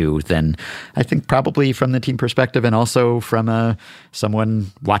guy too, then I think probably from the team perspective and also from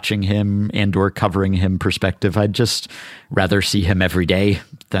someone watching him and or covering him perspective, I'd just rather see him every day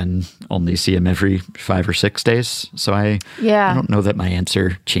than only see him every 5 or 6 days. So I don't know that my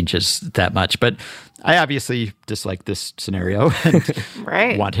answer changes that much, but I obviously dislike this scenario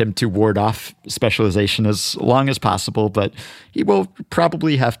and want him to ward off specialization as long as possible, but he will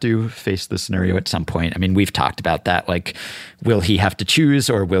probably have to face the scenario at some point. I mean, we've talked about that. Like, will he have to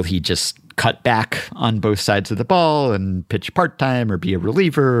choose or will he just cut back on both sides of the ball and pitch part-time or be a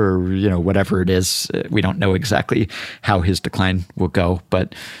reliever or, whatever it is. We don't know exactly how his decline will go,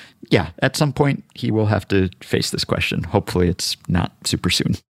 but yeah, at some point he will have to face this question. Hopefully it's not super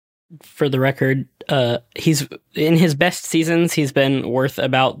soon. For the record, he's in his best seasons, he's been worth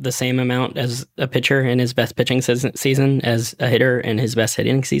about the same amount as a pitcher in his best pitching season as a hitter in his best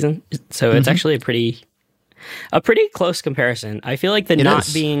hitting season. So it's actually a pretty close comparison. I feel like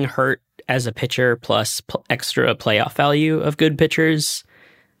being hurt as a pitcher plus extra playoff value of good pitchers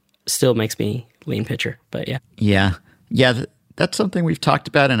still makes me lean pitcher. But yeah. That's something we've talked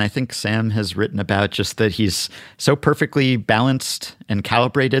about, and I think Sam has written about, just that he's so perfectly balanced and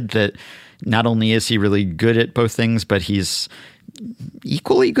calibrated that not only is he really good at both things, but he's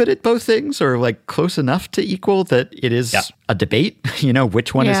equally good at both things, or like close enough to equal that it is a debate,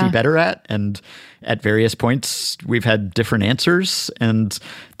 which one is he better at? And at various points we've had different answers, and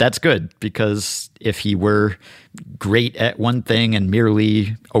that's good, because if he were great at one thing and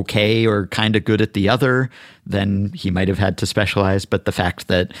merely okay or kind of good at the other, then he might have had to specialize. But the fact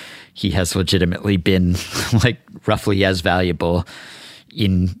that he has legitimately been like roughly as valuable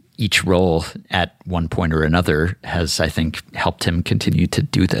in each role at one point or another has, I think, helped him continue to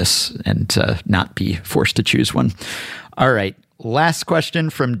do this and not be forced to choose one. All right. Last question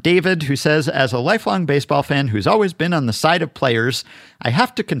from David, who says, as a lifelong baseball fan who's always been on the side of players, I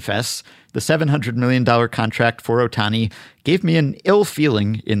have to confess the $700 million contract for Ohtani gave me an ill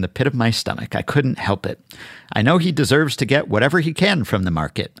feeling in the pit of my stomach. I couldn't help it. I know he deserves to get whatever he can from the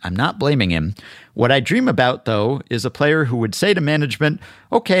market. I'm not blaming him. What I dream about, though, is a player who would say to management,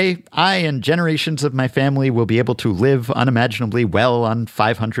 okay, I and generations of my family will be able to live unimaginably well on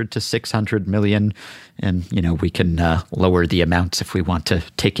 500 to 600 million. And, we can lower the amounts if we want to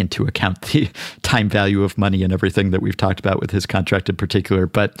take into account the time value of money and everything that we've talked about with his contract in particular.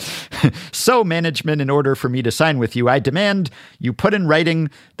 But so management, in order for me to sign with you, I demand you put in writing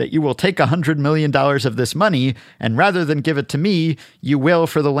that you will take $100 million of this money, and rather than give it to me, you will,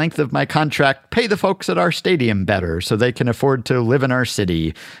 for the length of my contract, pay the folks at our stadium better so they can afford to live in our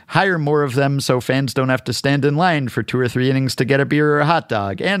city. Hire more of them so fans don't have to stand in line for 2 or 3 innings to get a beer or a hot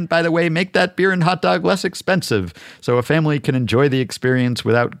dog. And by the way, make that beer and hot dog less expensive so a family can enjoy the experience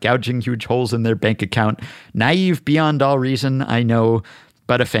without gouging huge holes in their bank account. Naive beyond all reason, I know,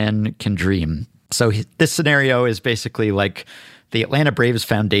 but a fan can dream. So this scenario is basically like the Atlanta Braves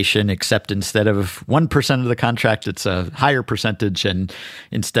Foundation, except instead of 1% of the contract, it's a higher percentage. And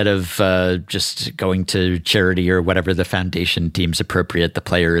instead of just going to charity or whatever the foundation deems appropriate, the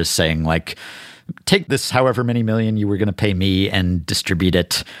player is saying, like, take this however many million you were going to pay me and distribute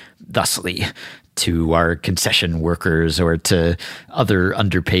it thusly to our concession workers or to other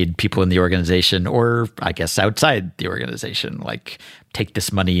underpaid people in the organization, or I guess outside the organization. Like, take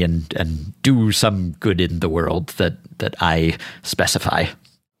this money and do some good in the world that I specify.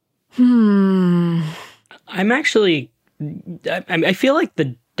 I feel like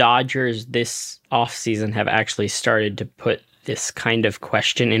the Dodgers this offseason have actually started to put this kind of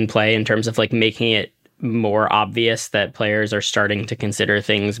question in play in terms of like making it more obvious that players are starting to consider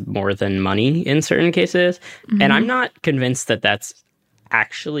things more than money in certain cases. Mm-hmm. And I'm not convinced that that's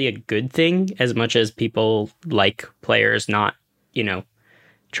actually a good thing, as much as people like players not,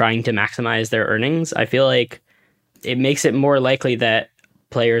 trying to maximize their earnings. I feel like it makes it more likely that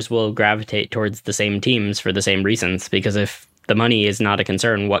players will gravitate towards the same teams for the same reasons, because if the money is not a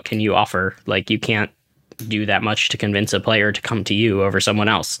concern, what can you offer? Like, you can't do that much to convince a player to come to you over someone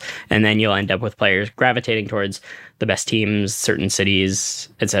else. And then you'll end up with players gravitating towards the best teams, certain cities,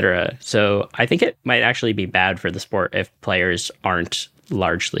 etc. So I think it might actually be bad for the sport if players aren't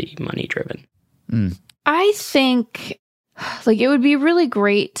largely money driven. I think it would be really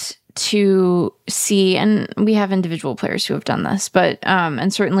great to see, and we have individual players who have done this, but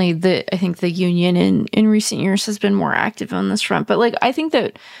and certainly I think the union in recent years has been more active on this front. But I think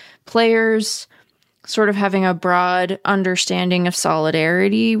that players sort of having a broad understanding of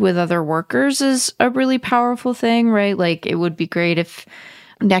solidarity with other workers is a really powerful thing, right? It would be great if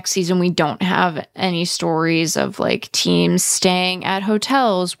next season we don't have any stories of teams staying at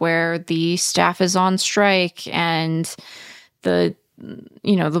hotels where the staff is on strike and the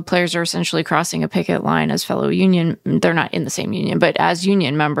players are essentially crossing a picket line as fellow union. They're not in the same union, but as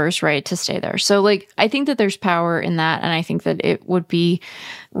union members, right, to stay there. So I think that there's power in that. And I think that it would be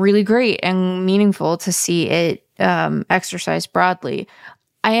really great and meaningful to see it exercised broadly.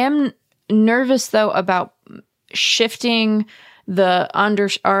 I am nervous though about shifting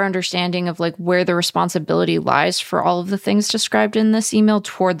our understanding of where the responsibility lies for all of the things described in this email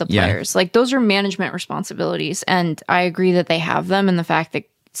toward the players. Those are management responsibilities, and I agree that they have them, and the fact that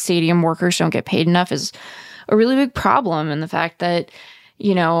stadium workers don't get paid enough is a really big problem. And the fact that,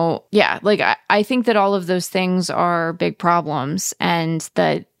 I think that all of those things are big problems, and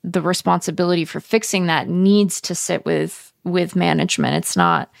that the responsibility for fixing that needs to sit with management.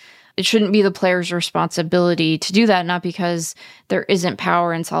 It shouldn't be the player's responsibility to do that, not because there isn't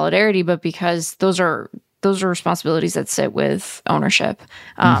power and solidarity, but because those are responsibilities that sit with ownership.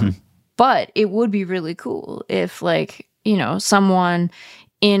 But it would be really cool if, someone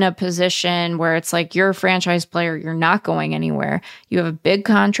in a position where it's like, you're a franchise player, you're not going anywhere, you have a big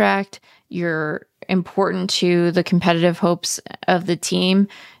contract, you're important to the competitive hopes of the team.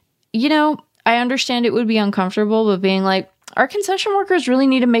 I understand it would be uncomfortable, but being like, our concession workers really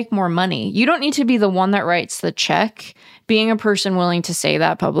need to make more money. You don't need to be the one that writes the check. Being a person willing to say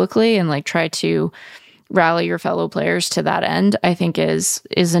that publicly and try to rally your fellow players to that end, I think is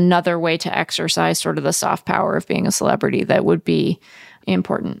another way to exercise sort of the soft power of being a celebrity that would be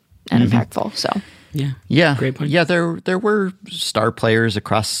important and impactful. So yeah, great point. Yeah, there were star players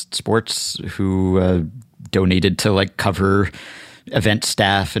across sports who donated to cover event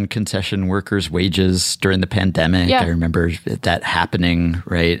staff and concession workers' wages during the pandemic. Yeah. I remember that happening,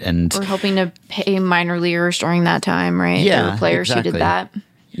 right? And we're hoping to pay minor leaguers during that time, right? Yeah, there were players exactly. who did that.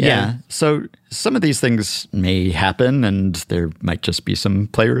 Yeah. So some of these things may happen, and there might just be some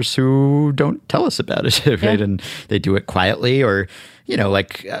players who don't tell us about it, right? Yeah. And they do it quietly, or,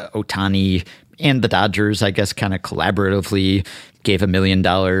 Ohtani and the Dodgers, I guess, kind of collaboratively gave $1 million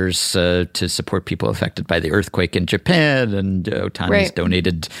to support people affected by the earthquake in Japan, and Ohtani's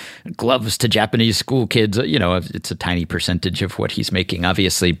donated gloves to Japanese school kids. It's a tiny percentage of what he's making,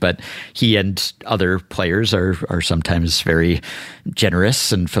 obviously, but he and other players are sometimes very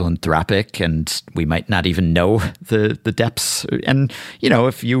generous and philanthropic, and we might not even know the depths. And,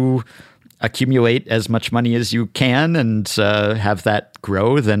 if you accumulate as much money as you can and have that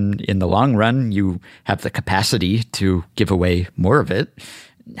grow, then in the long run, you have the capacity to give away more of it.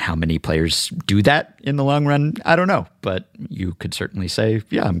 How many players do that in the long run? I don't know. But you could certainly say,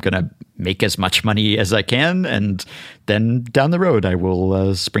 yeah, I'm going to make as much money as I can, and then down the road, I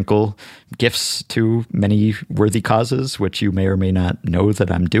will sprinkle gifts to many worthy causes, which you may or may not know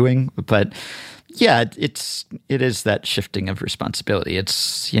that I'm doing. But yeah, it is that shifting of responsibility.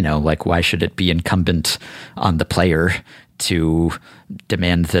 It's, why should it be incumbent on the player to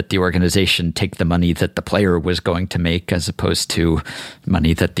demand that the organization take the money that the player was going to make, as opposed to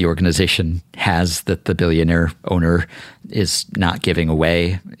money that the organization has that the billionaire owner is not giving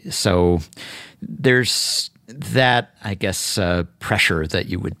away? So there's that, I guess, pressure that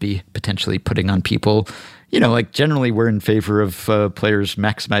you would be potentially putting on people. Generally we're in favor of players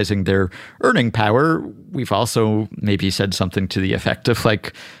maximizing their earning power. We've also maybe said something to the effect of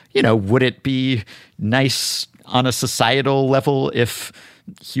would it be nice on a societal level if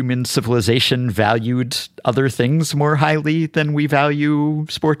human civilization valued other things more highly than we value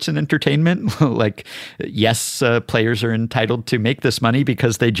sports and entertainment? Yes, players are entitled to make this money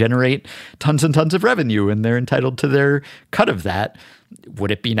because they generate tons and tons of revenue, and they're entitled to their cut of that.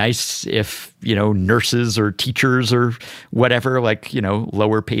 Would it be nice if, nurses or teachers or whatever,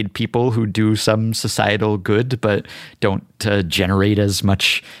 lower paid people who do some societal good but don't generate as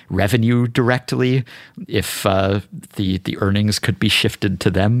much revenue directly, if the earnings could be shifted to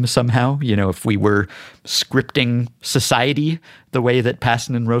them somehow? If we were scripting society the way that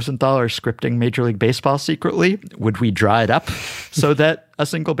Passan and Rosenthal are scripting Major League Baseball secretly, would we draw it up so that a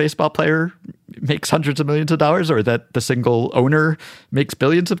single baseball player makes hundreds of millions of dollars, or that the single owner makes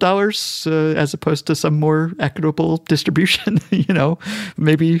billions of dollars, as opposed to some more equitable distribution?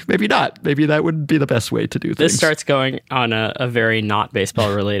 Maybe not. Maybe that would be the best way to do things. This starts going on a very not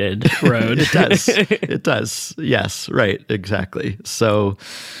baseball related road. It does. It does. Yes. Right. Exactly. So,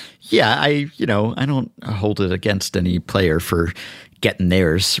 yeah, I don't hold it against any player for getting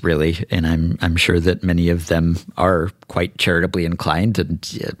theirs, really. And I'm sure that many of them are quite charitably inclined,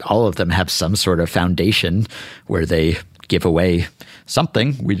 and all of them have some sort of foundation where they give away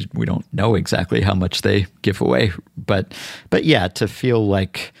something. We don't know exactly how much they give away, but yeah, to feel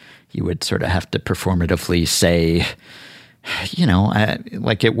like you would sort of have to performatively say,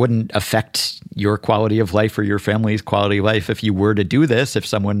 it wouldn't affect your quality of life or your family's quality of life if you were to do this. If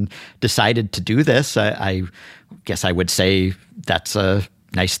someone decided to do this, I guess I would say that's a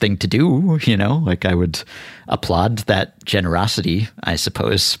nice thing to do. I would applaud that generosity, I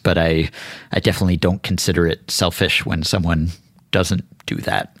suppose, but I definitely don't consider it selfish when someone doesn't do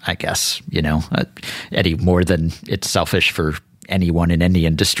that, I guess, any more than it's selfish for anyone in any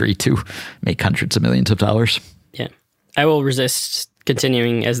industry to make hundreds of millions of dollars. Yeah. I will resist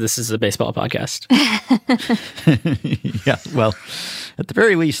continuing, as this is a baseball podcast. Yeah, well, At the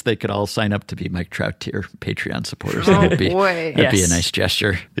very least, they could all sign up to be Mike Trout tier Patreon supporters. That'd be a nice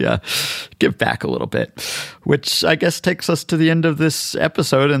gesture. Yeah. Give back a little bit, which I guess takes us to the end of this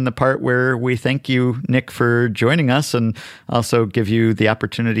episode and the part where we thank you, Nick, for joining us, and also give you the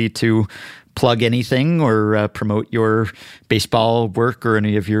opportunity to plug anything or promote your baseball work or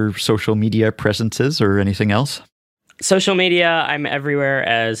any of your social media presences or anything else. Social media, I'm everywhere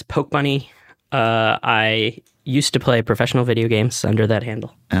as Poke Bunny. I used to play professional video games under that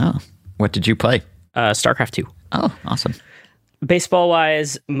handle. Oh, what did you play? StarCraft 2. Oh, awesome.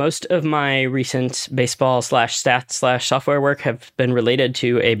 Baseball-wise, most of my recent baseball/stats/software work have been related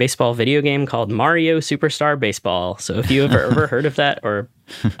to a baseball video game called Mario Superstar Baseball. So if you have ever heard of that or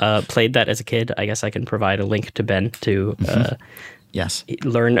played that as a kid, I guess I can provide a link to Ben to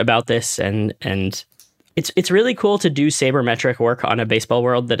learn about this. And it's really cool to do sabermetric work on a baseball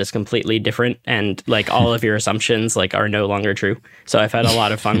world that is completely different, and like all of your assumptions like are no longer true. So I've had a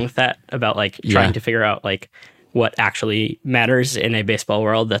lot of fun with that, about like trying to figure out like what actually matters in a baseball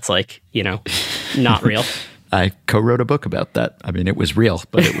world that's like, you know, not real. I co-wrote a book about that. I mean, it was real,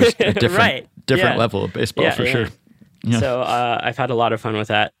 but it was a different level of baseball for sure. Yeah. So I've had a lot of fun with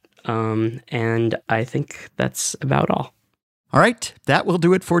that. And I think that's about all. All right, that will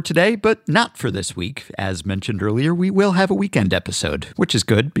do it for today, but not for this week. As mentioned earlier, we will have a weekend episode, which is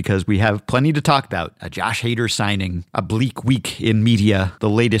good because we have plenty to talk about. A Josh Hader signing, a bleak week in media, the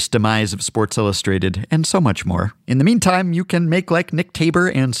latest demise of Sports Illustrated, and so much more. In the meantime, you can make like Nick Tabor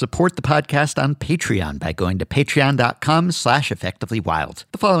and support the podcast on Patreon by going to patreon.com/effectivelywild.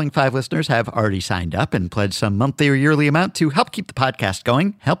 The following 5 listeners have already signed up and pledged some monthly or yearly amount to help keep the podcast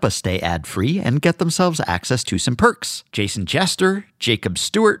going, help us stay ad-free, and get themselves access to some perks. Jason Jester, Jacob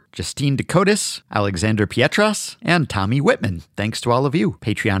Stewart, Justine Dakotis, Alexander Pietras, and Tommy Whitman. Thanks to all of you.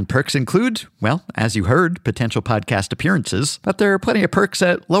 Patreon perks include, well, as you heard, potential podcast appearances, but there are plenty of perks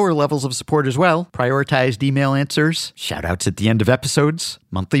at lower levels of support as well. Prioritized email answers, shout-outs at the end of episodes,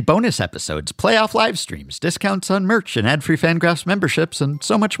 monthly bonus episodes, playoff live streams, discounts on merch and ad-free Fangraphs memberships, and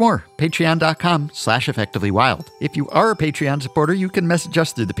so much more. Patreon.com/effectivelywild. If you are a Patreon supporter, you can message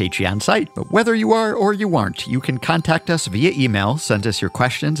us through the Patreon site. But whether you are or you aren't, you can contact us via email, send us your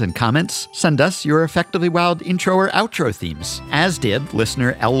questions and comments, send us your Effectively Wild intro or outro themes, as did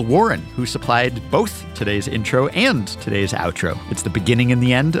listener L. Warren, who supplied both today's intro and today's outro. It's the beginning and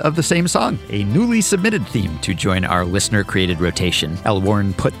the end of the same song, a newly submitted theme to join our listener-created rotation. L.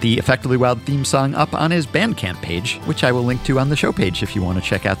 Warren put the Effectively Wild theme song up on his Bandcamp page, which I will link to on the show page if you want to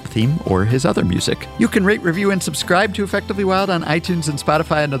check out the theme or his other music. You can rate, review, and subscribe to Effectively Wild on iTunes and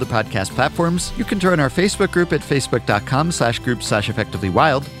Spotify and other podcast platforms. You can join our Facebook group at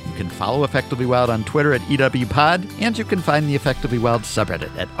facebook.com/group/effectivelywild. You can follow Effectively Wild on Twitter at EWPod, and you can find the Effectively Wild subreddit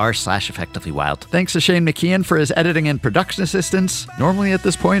at r/effectivelywild. Thanks to Shane McKeon for his editing and production assistance. Normally at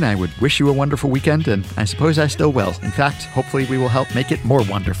this point, I would wish you a wonderful weekend, and I suppose I still will. In fact, hopefully we will help make it more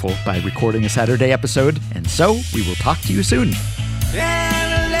wonderful by recording a Saturday episode, and so we will talk to you soon. Yeah!